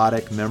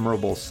melodic,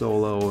 memorable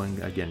solo,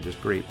 and again, just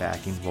great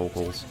backing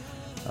vocals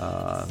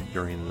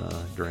during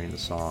the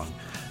song.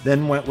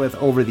 Then went with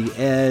Over the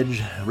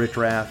Edge, Rich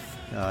Raff,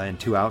 and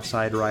Two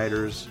Outside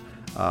Riders.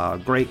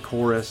 Great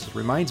chorus.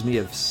 Reminds me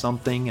of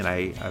something, and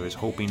I was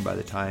hoping by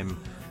the time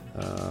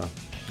I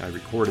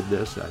recorded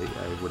this, I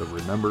would have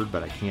remembered,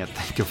 but I can't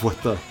think of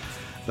what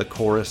the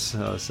chorus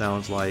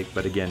sounds like.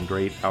 But again,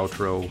 great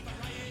outro,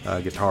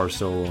 guitar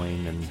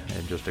soloing,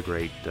 and just a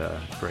great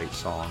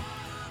song.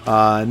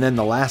 And then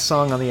the last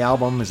song on the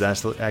album is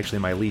actually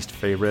my least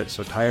favorite.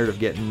 So Tired of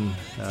Getting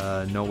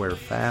Nowhere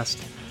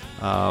Fast.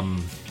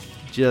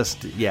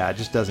 Just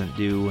doesn't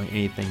do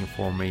anything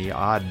for me.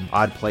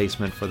 Odd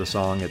placement for the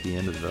song at the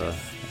end of the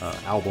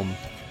album.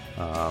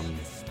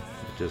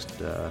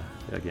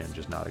 Again,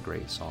 just not a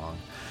great song.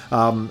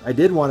 I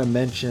did want to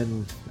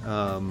mention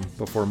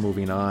before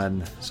moving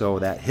on, so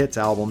that Hits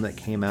album that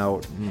came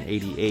out in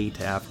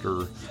 '88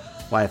 after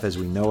Life as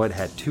We Know It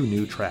had 2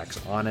 new tracks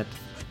on it.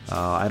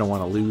 I Don't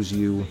Want to Lose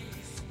You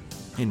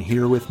and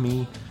Here With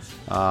Me.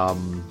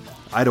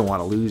 I Don't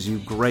Want to Lose You,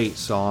 great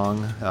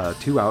song.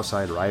 Two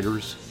Outside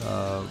Riders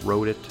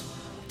wrote it.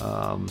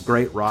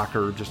 Great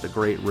rocker, just a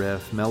great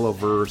riff, mellow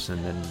verse,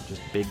 and then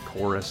just big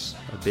chorus,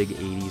 a big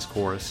 80s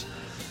chorus.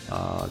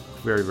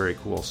 Very, very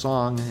cool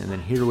song. And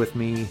then Here With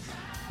Me,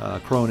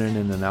 Cronin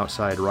and an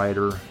Outside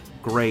Rider.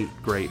 Great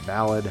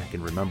ballad. I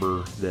can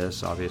remember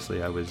this.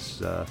 Obviously, I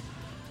was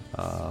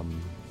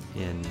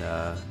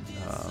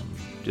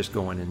just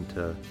going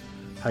into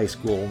high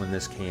school when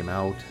this came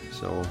out.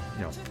 So,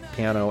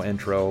 piano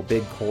intro,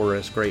 big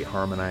chorus, great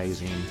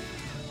harmonizing,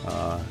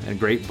 and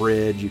great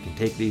bridge. You can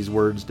take these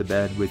words to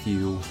bed with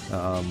you.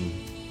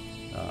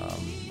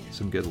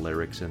 Some good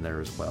lyrics in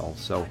there as well.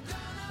 So,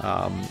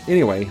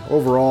 anyway,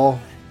 overall,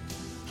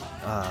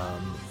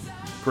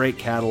 great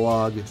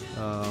catalog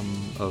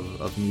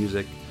of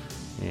music,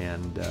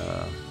 and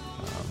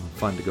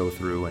fun to go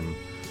through and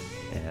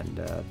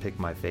pick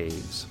my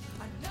faves.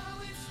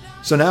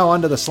 So now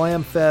on to the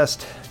Slam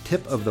Fest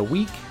tip of the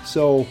week.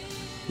 So,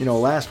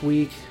 last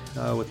week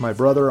with my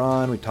brother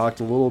on, we talked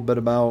a little bit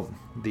about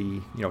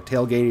the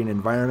tailgating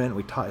environment.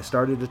 We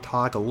started to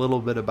talk a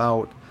little bit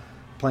about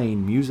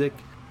playing music.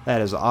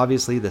 That is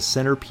obviously the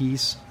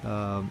centerpiece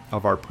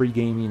of our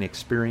pre-gaming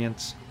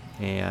experience,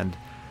 and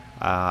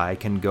I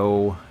can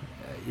go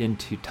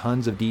into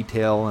tons of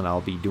detail, and I'll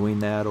be doing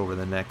that over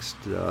the next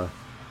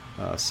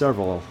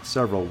several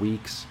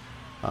weeks.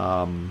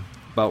 But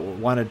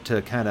wanted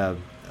to kind of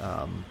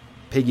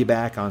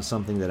piggyback on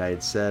something that I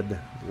had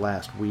said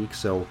last week.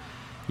 So,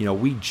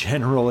 we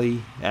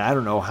generally, and I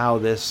don't know how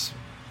this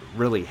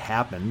really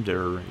happened,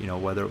 or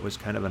whether it was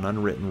kind of an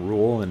unwritten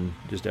rule and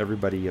just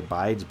everybody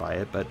abides by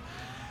it, but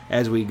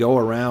as we go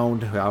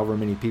around, however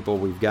many people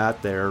we've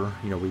got there,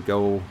 we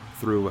go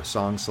through a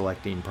song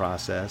selecting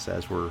process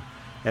as we're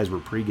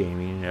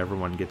pre-gaming, and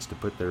everyone gets to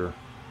put their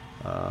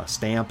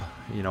stamp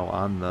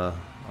on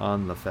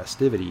the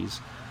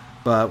festivities.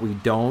 But we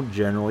don't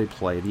generally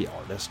play the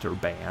artist or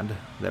band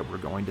that we're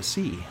going to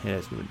see. And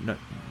it's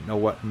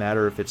no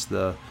matter if it's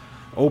the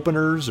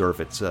openers or if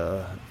it's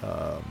a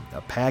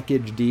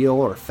package deal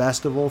or a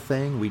festival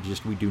thing. We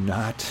do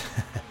not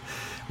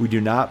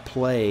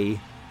play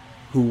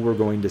who we're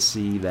going to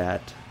see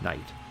that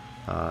night.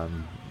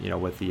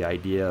 with the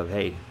idea of,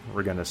 hey,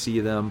 we're going to see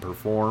them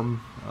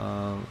perform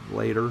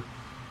later.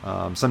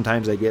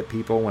 Sometimes I get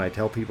people, when I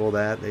tell people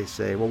that, they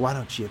say, well, why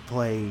don't you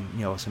play,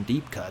 some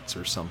deep cuts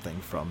or something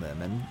from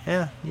them?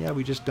 And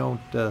we just don't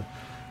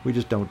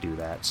do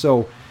that.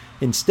 So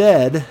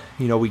instead,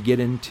 we get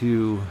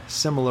into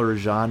similar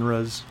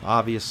genres,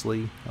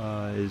 obviously,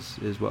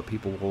 is what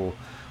people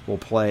will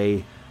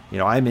play.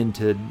 I'm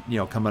into,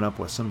 coming up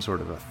with some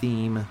sort of a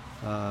theme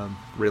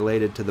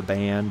related to the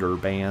band or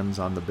bands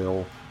on the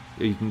bill.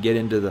 You can get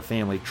into the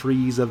family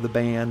trees of the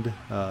band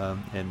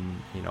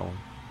and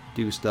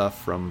do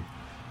stuff from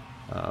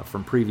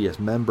previous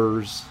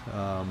members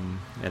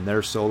and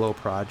their solo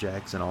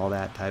projects and all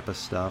that type of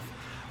stuff,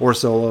 or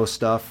solo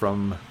stuff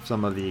from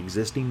some of the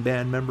existing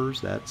band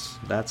members.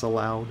 That's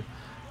allowed.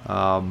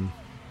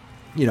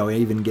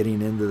 Even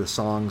getting into the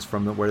songs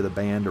from where the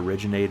band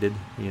originated.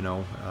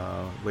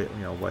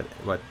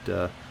 What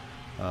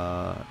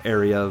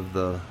area of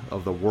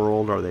the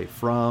world are they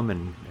from,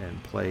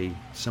 and play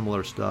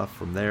similar stuff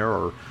from there,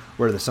 or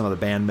where some of the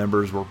band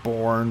members were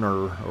born,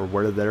 or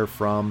where they're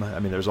from. I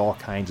mean, there's all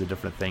kinds of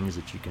different things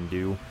that you can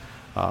do,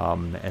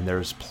 and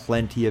there's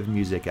plenty of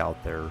music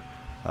out there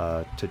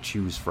to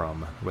choose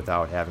from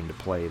without having to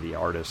play the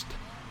artist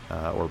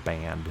or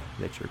band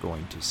that you're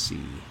going to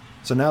see.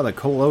 So now to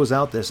close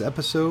out this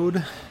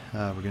episode,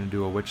 we're going to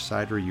do a Which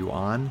Side Are You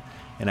On?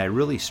 And I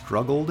really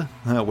struggled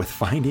with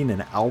finding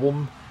an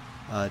album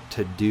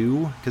to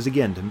do, because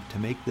again, to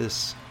make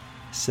this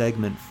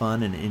segment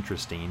fun and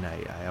interesting,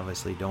 I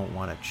obviously don't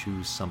want to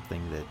choose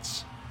something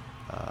that's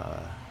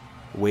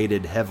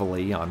weighted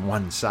heavily on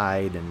one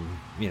side and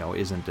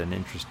isn't an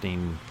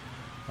interesting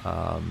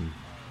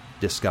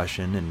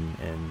discussion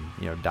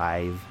and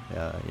dive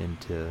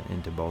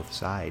into both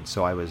sides.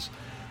 So I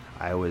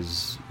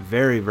was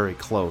very, very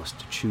close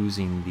to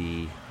choosing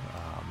the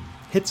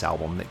Hits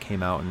album that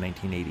came out in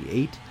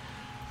 1988,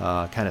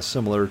 kind of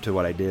similar to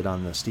what I did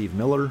on the Steve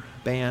Miller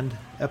Band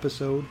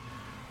episode.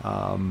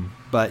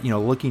 But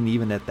looking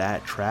even at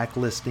that track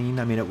listing,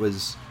 I mean,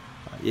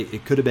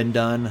 it could have been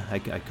done. I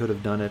could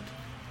have done it,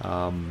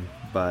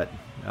 but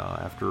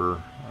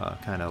after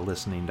kind of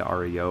listening to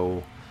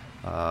REO,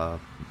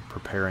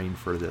 preparing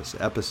for this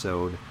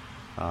episode,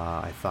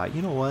 I thought,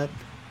 you know what,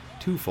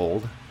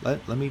 twofold.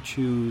 Let me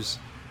choose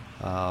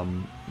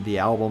the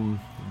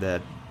album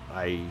that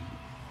I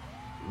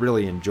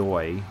really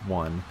enjoy,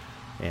 one,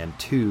 and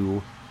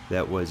two,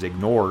 that was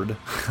ignored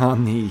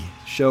on the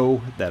show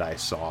that I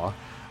saw,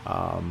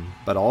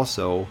 but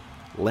also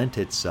lent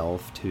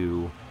itself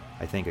to,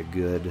 I think, a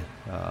good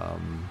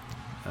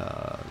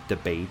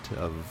debate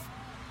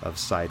of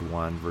side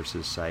one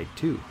versus side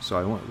two. So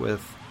I went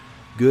with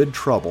Good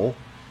Trouble,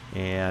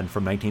 and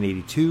from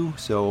 1982,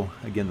 so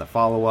again, the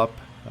follow-up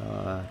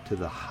to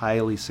the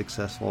highly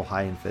successful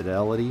High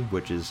Infidelity,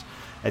 which is,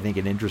 I think,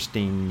 an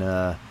interesting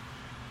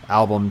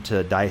album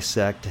to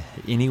dissect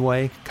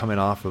anyway, coming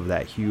off of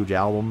that huge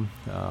album.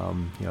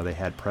 They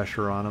had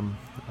pressure on them,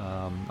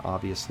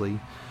 obviously.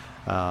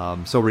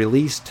 So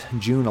released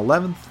June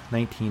 11th,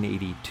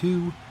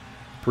 1982,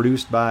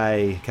 produced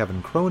by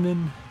Kevin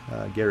Cronin,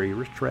 Gary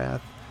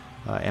Richrath,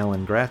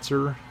 Alan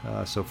Gratzer,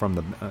 so from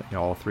the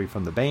all three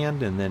from the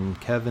band, and then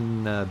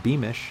Kevin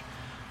Beamish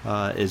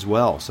as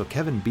well. So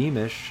Kevin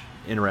Beamish,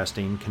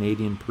 interesting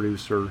Canadian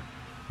producer,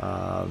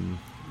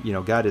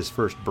 got his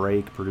first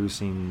break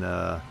producing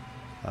the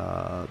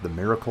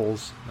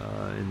Miracles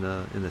in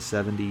the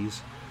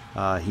 70s.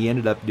 He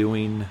ended up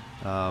doing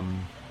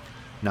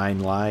Nine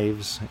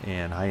Lives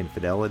and High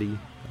Infidelity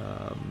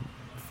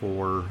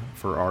for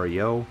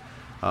REO.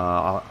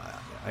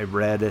 I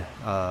read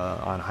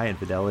on High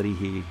Infidelity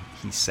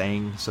he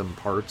sang some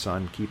parts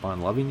on Keep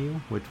on Loving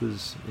You, which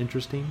was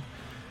interesting.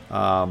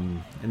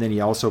 And then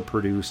he also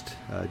produced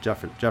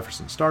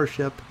Jefferson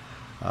Starship,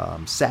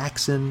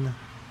 Saxon,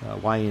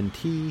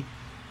 YNT,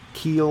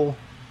 Keel,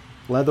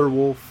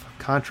 Leatherwolf,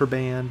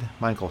 Contraband,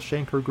 Michael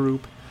Schenker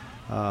Group.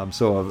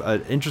 So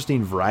an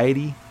interesting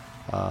variety.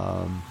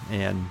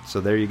 And so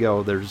there you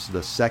go. There's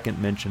the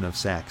second mention of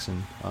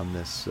Saxon on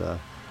this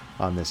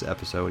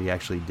episode. He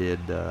actually did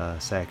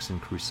Saxon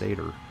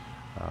Crusader,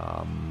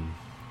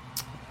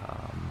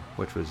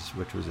 which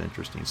was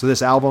interesting. So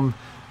this album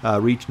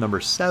reached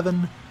number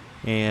 7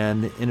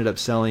 and ended up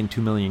selling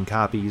 2 million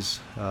copies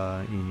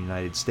in the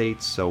United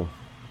States. So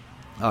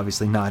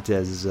obviously not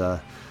as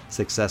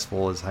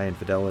successful as High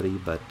Infidelity,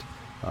 but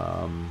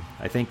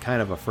I think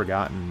kind of a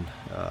forgotten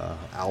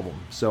album.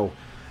 So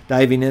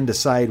diving into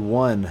side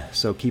one,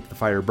 so Keep the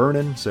Fire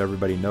Burning, so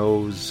everybody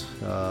knows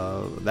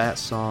that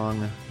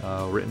song,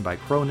 written by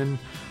Cronin,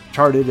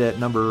 charted at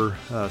number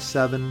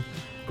 7.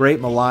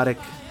 Great melodic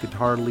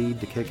guitar lead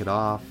to kick it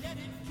off.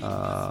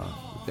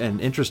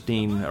 An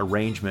interesting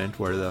arrangement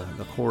where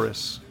the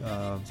chorus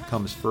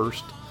comes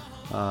first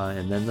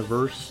and then the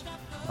verse.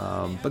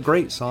 But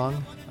great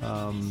song,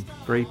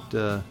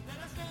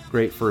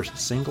 great first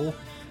single.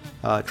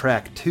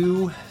 Track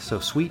 2, so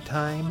Sweet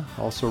Time,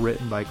 also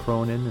written by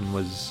Cronin and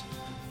was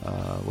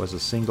a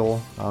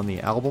single on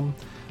the album.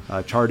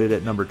 Charted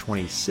at number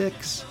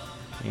 26,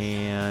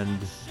 and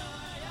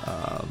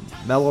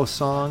Mellow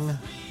song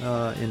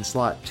in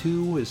slot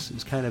 2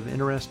 is kind of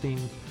interesting.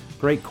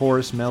 Great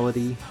chorus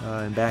melody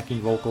and backing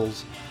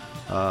vocals.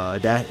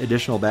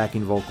 Additional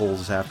backing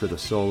vocals after the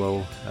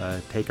solo.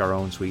 Take Our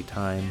Own Sweet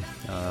Time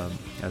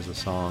as the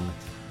song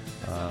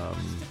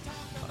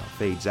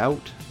fades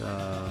out.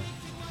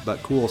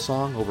 But cool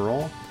song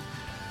overall.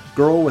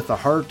 Girl with a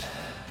Heart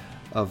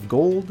of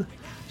Gold.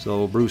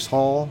 So Bruce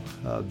Hall,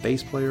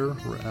 bass player,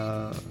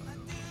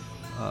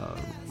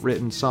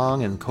 written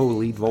song and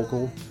co-lead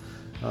vocal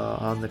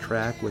on the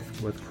track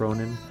with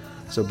Cronin.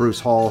 So Bruce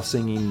Hall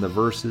singing the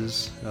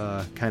verses,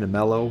 kind of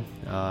mellow,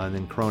 and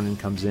then Cronin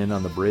comes in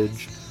on the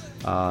bridge,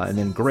 and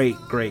then great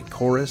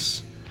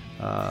chorus.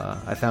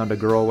 I Found a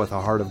Girl with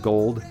a Heart of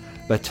Gold.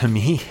 But to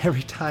me,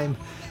 every time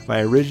when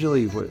I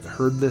originally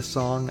heard this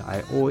song,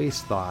 I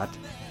always thought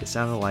it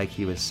sounded like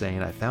he was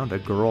saying, I found a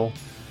girl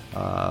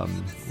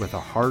with a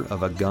heart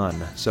of a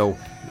gun. So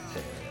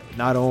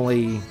not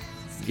only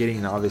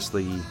getting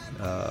obviously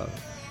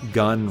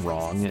gun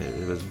wrong,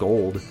 it was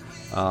gold,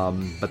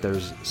 but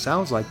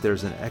sounds like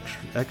there's an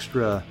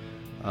extra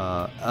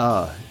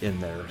in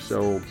there.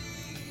 So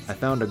I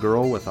found a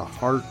girl with a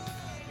heart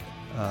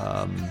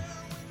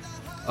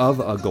of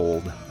a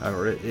gold.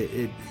 Or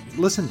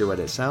listen to it.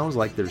 It sounds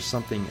like there's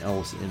something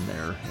else in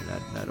there, and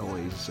that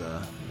always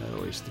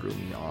threw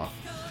me off.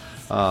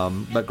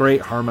 But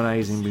great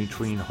harmonizing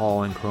between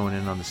Hall and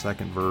Cronin on the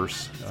second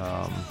verse.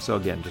 So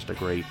again, just a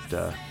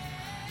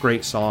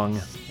great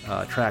song.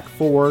 Track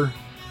 4,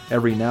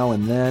 Every Now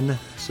and Then.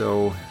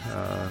 So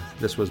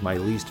this was my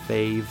least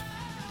fave,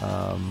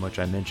 which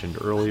I mentioned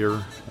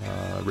earlier,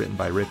 written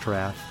by Rich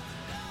Raff.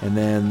 And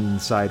then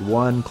side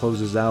 1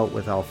 closes out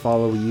with I'll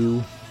Follow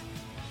You.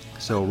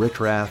 So Rich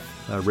Raff,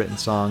 written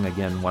song,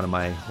 again one of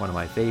my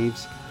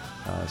faves.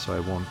 So I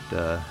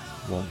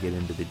won't get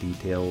into the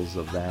details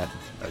of that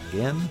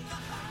again.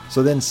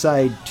 So then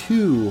side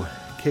 2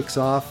 kicks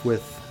off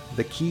with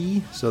The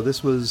Key. So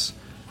this was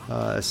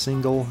a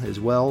single as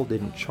well,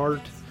 didn't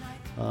chart,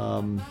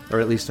 or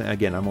at least,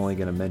 again, I'm only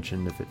going to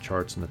mention if it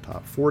charts in the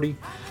top 40.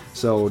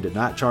 So did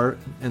not chart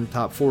in the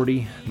top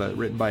 40, but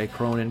written by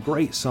Cronin.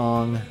 Great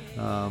song,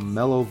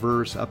 mellow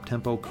verse,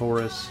 up-tempo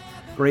chorus,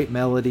 great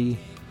melody.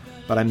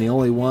 But I'm the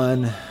only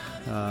one,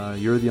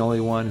 you're the only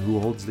one who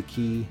holds the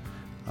key.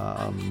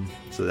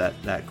 So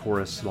that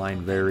chorus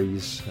line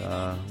varies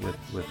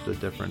with the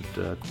different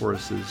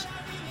choruses.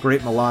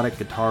 Great melodic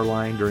guitar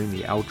line during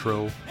the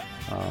outro.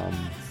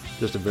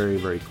 Just a very,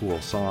 very cool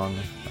song.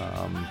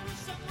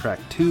 Track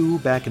 2,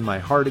 Back in My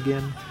Heart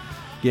Again.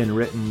 Again,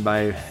 written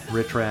by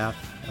Rich Raff.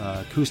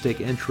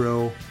 Acoustic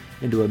intro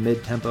into a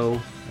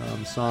mid-tempo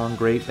song.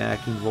 Great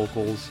backing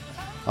vocals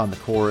on the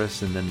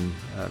chorus, and then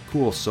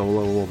cool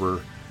solo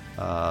over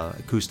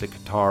acoustic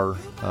guitar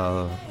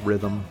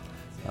rhythm,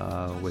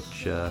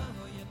 which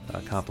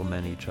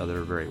complement each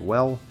other very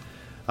well.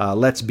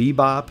 Let's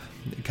Bebop,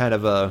 kind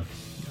of a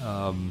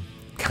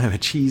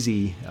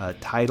cheesy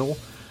title,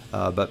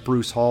 but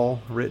Bruce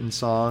Hall written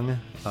song,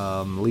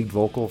 lead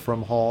vocal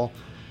from Hall,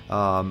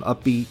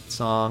 upbeat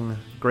song,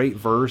 great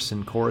verse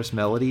and chorus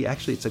melody.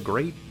 Actually, it's a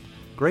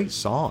great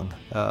song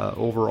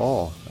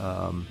overall,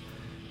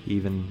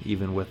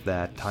 even with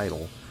that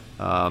title.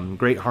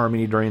 Great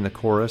harmony during the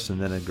chorus,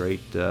 and then a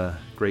great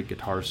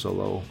guitar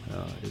solo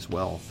as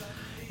well.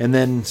 And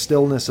then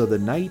Stillness of the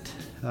Night,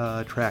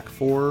 track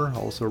 4,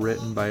 also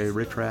written by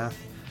Rich Raff.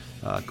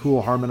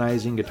 Cool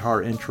harmonizing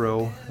guitar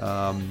intro,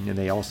 and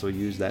they also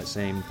use that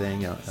same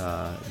thing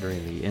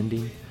during the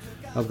ending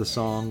of the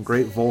song.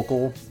 Great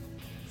vocal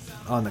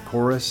on the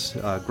chorus,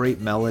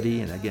 great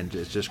melody, and again,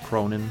 it's just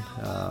Cronin,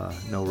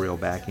 no real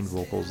backing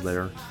vocals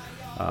there.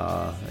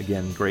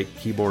 Again, great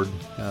keyboard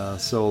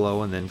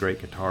solo, and then great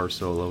guitar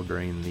solo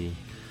during the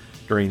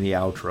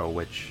outro,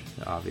 which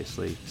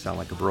obviously sound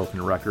like a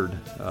broken record.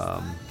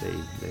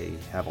 They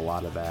have a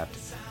lot of that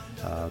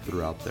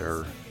throughout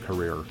their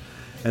career.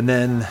 And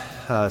then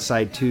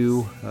side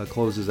 2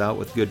 closes out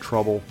with Good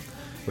Trouble,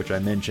 which I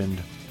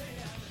mentioned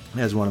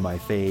as one of my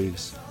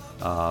faves.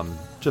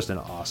 Just an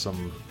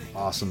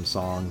awesome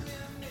song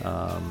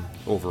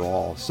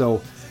overall.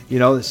 So,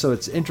 so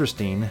it's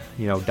interesting,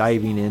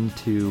 diving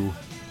into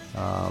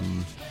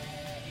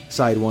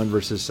side 1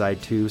 versus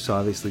side 2. So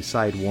obviously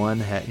side 1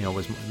 had,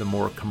 was the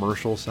more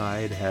commercial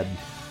side, had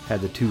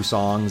the 2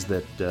 songs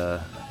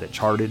that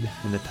charted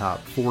in the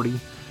top 40.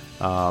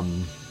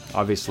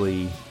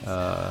 Obviously,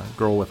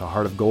 Girl with a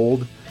Heart of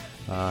Gold,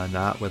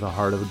 Not with a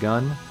Heart of a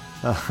Gun,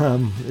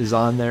 is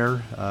on there,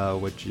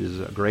 which is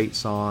a great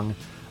song.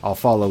 I'll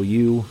Follow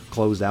You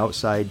closed out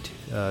side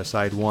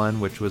 1,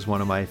 which was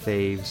one of my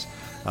faves.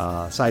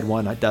 Side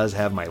 1 does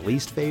have my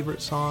least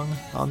favorite song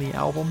on the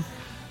album.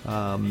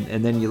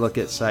 And then you look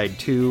at side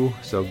 2,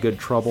 so Good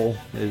Trouble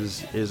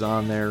is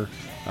on there,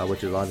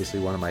 which is obviously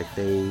one of my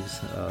faves.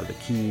 The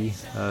Key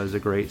is a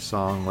great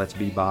song. Let's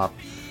Bebop,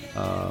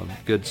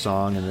 good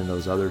song, and then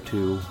those other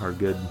 2 are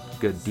good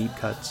deep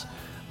cuts.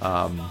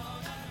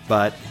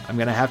 But I'm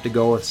gonna have to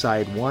go with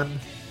side 1,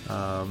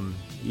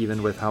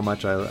 even with how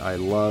much I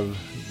love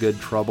Good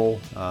Trouble.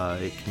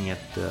 It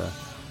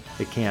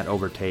can't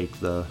overtake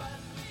the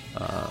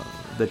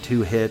the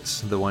 2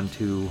 hits, the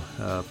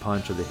 1-2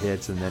 punch of the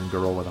hits, and then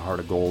Girl with a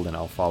Heart of Gold and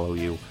I'll Follow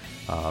You.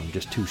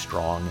 Just too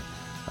strong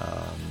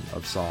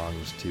of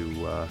songs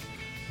to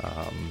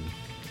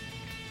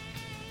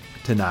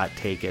not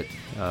take it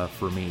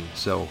for me.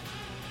 So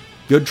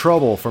Good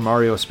Trouble from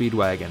REO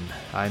Speedwagon.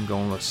 I'm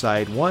going with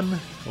side 1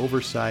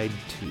 over side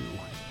 2.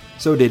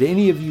 So did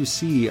any of you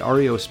see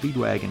REO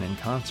Speedwagon in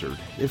concert?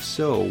 If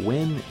so,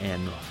 when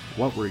and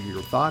what were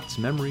your thoughts,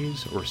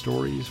 memories, or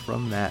stories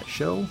from that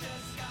show?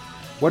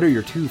 What are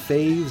your 2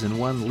 faves and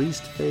 1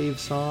 least fave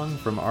song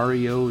from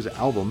REO's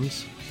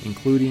albums,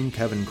 including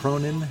Kevin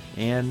Cronin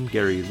and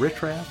Gary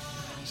Richrath?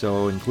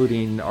 So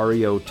including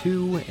REO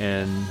 2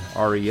 and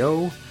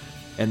REO,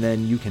 and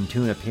then You Can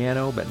Tune a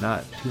Piano But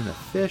Not Tune a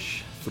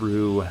Fish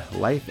through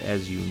Life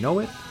as You Know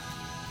It.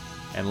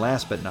 And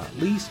last but not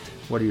least,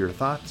 what are your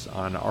thoughts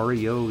on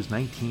REO's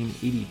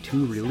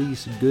 1982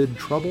 release Good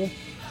Trouble,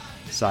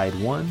 side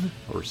 1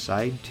 or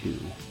side 2?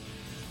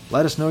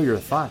 Let us know your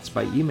thoughts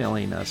by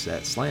emailing us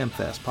at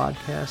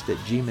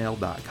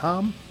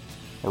slamfestpodcast@gmail.com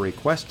or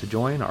request to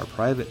join our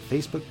private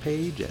Facebook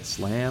page at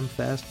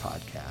Slamfest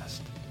Podcast.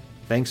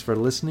 Thanks for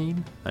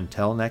listening.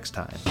 Until next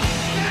time.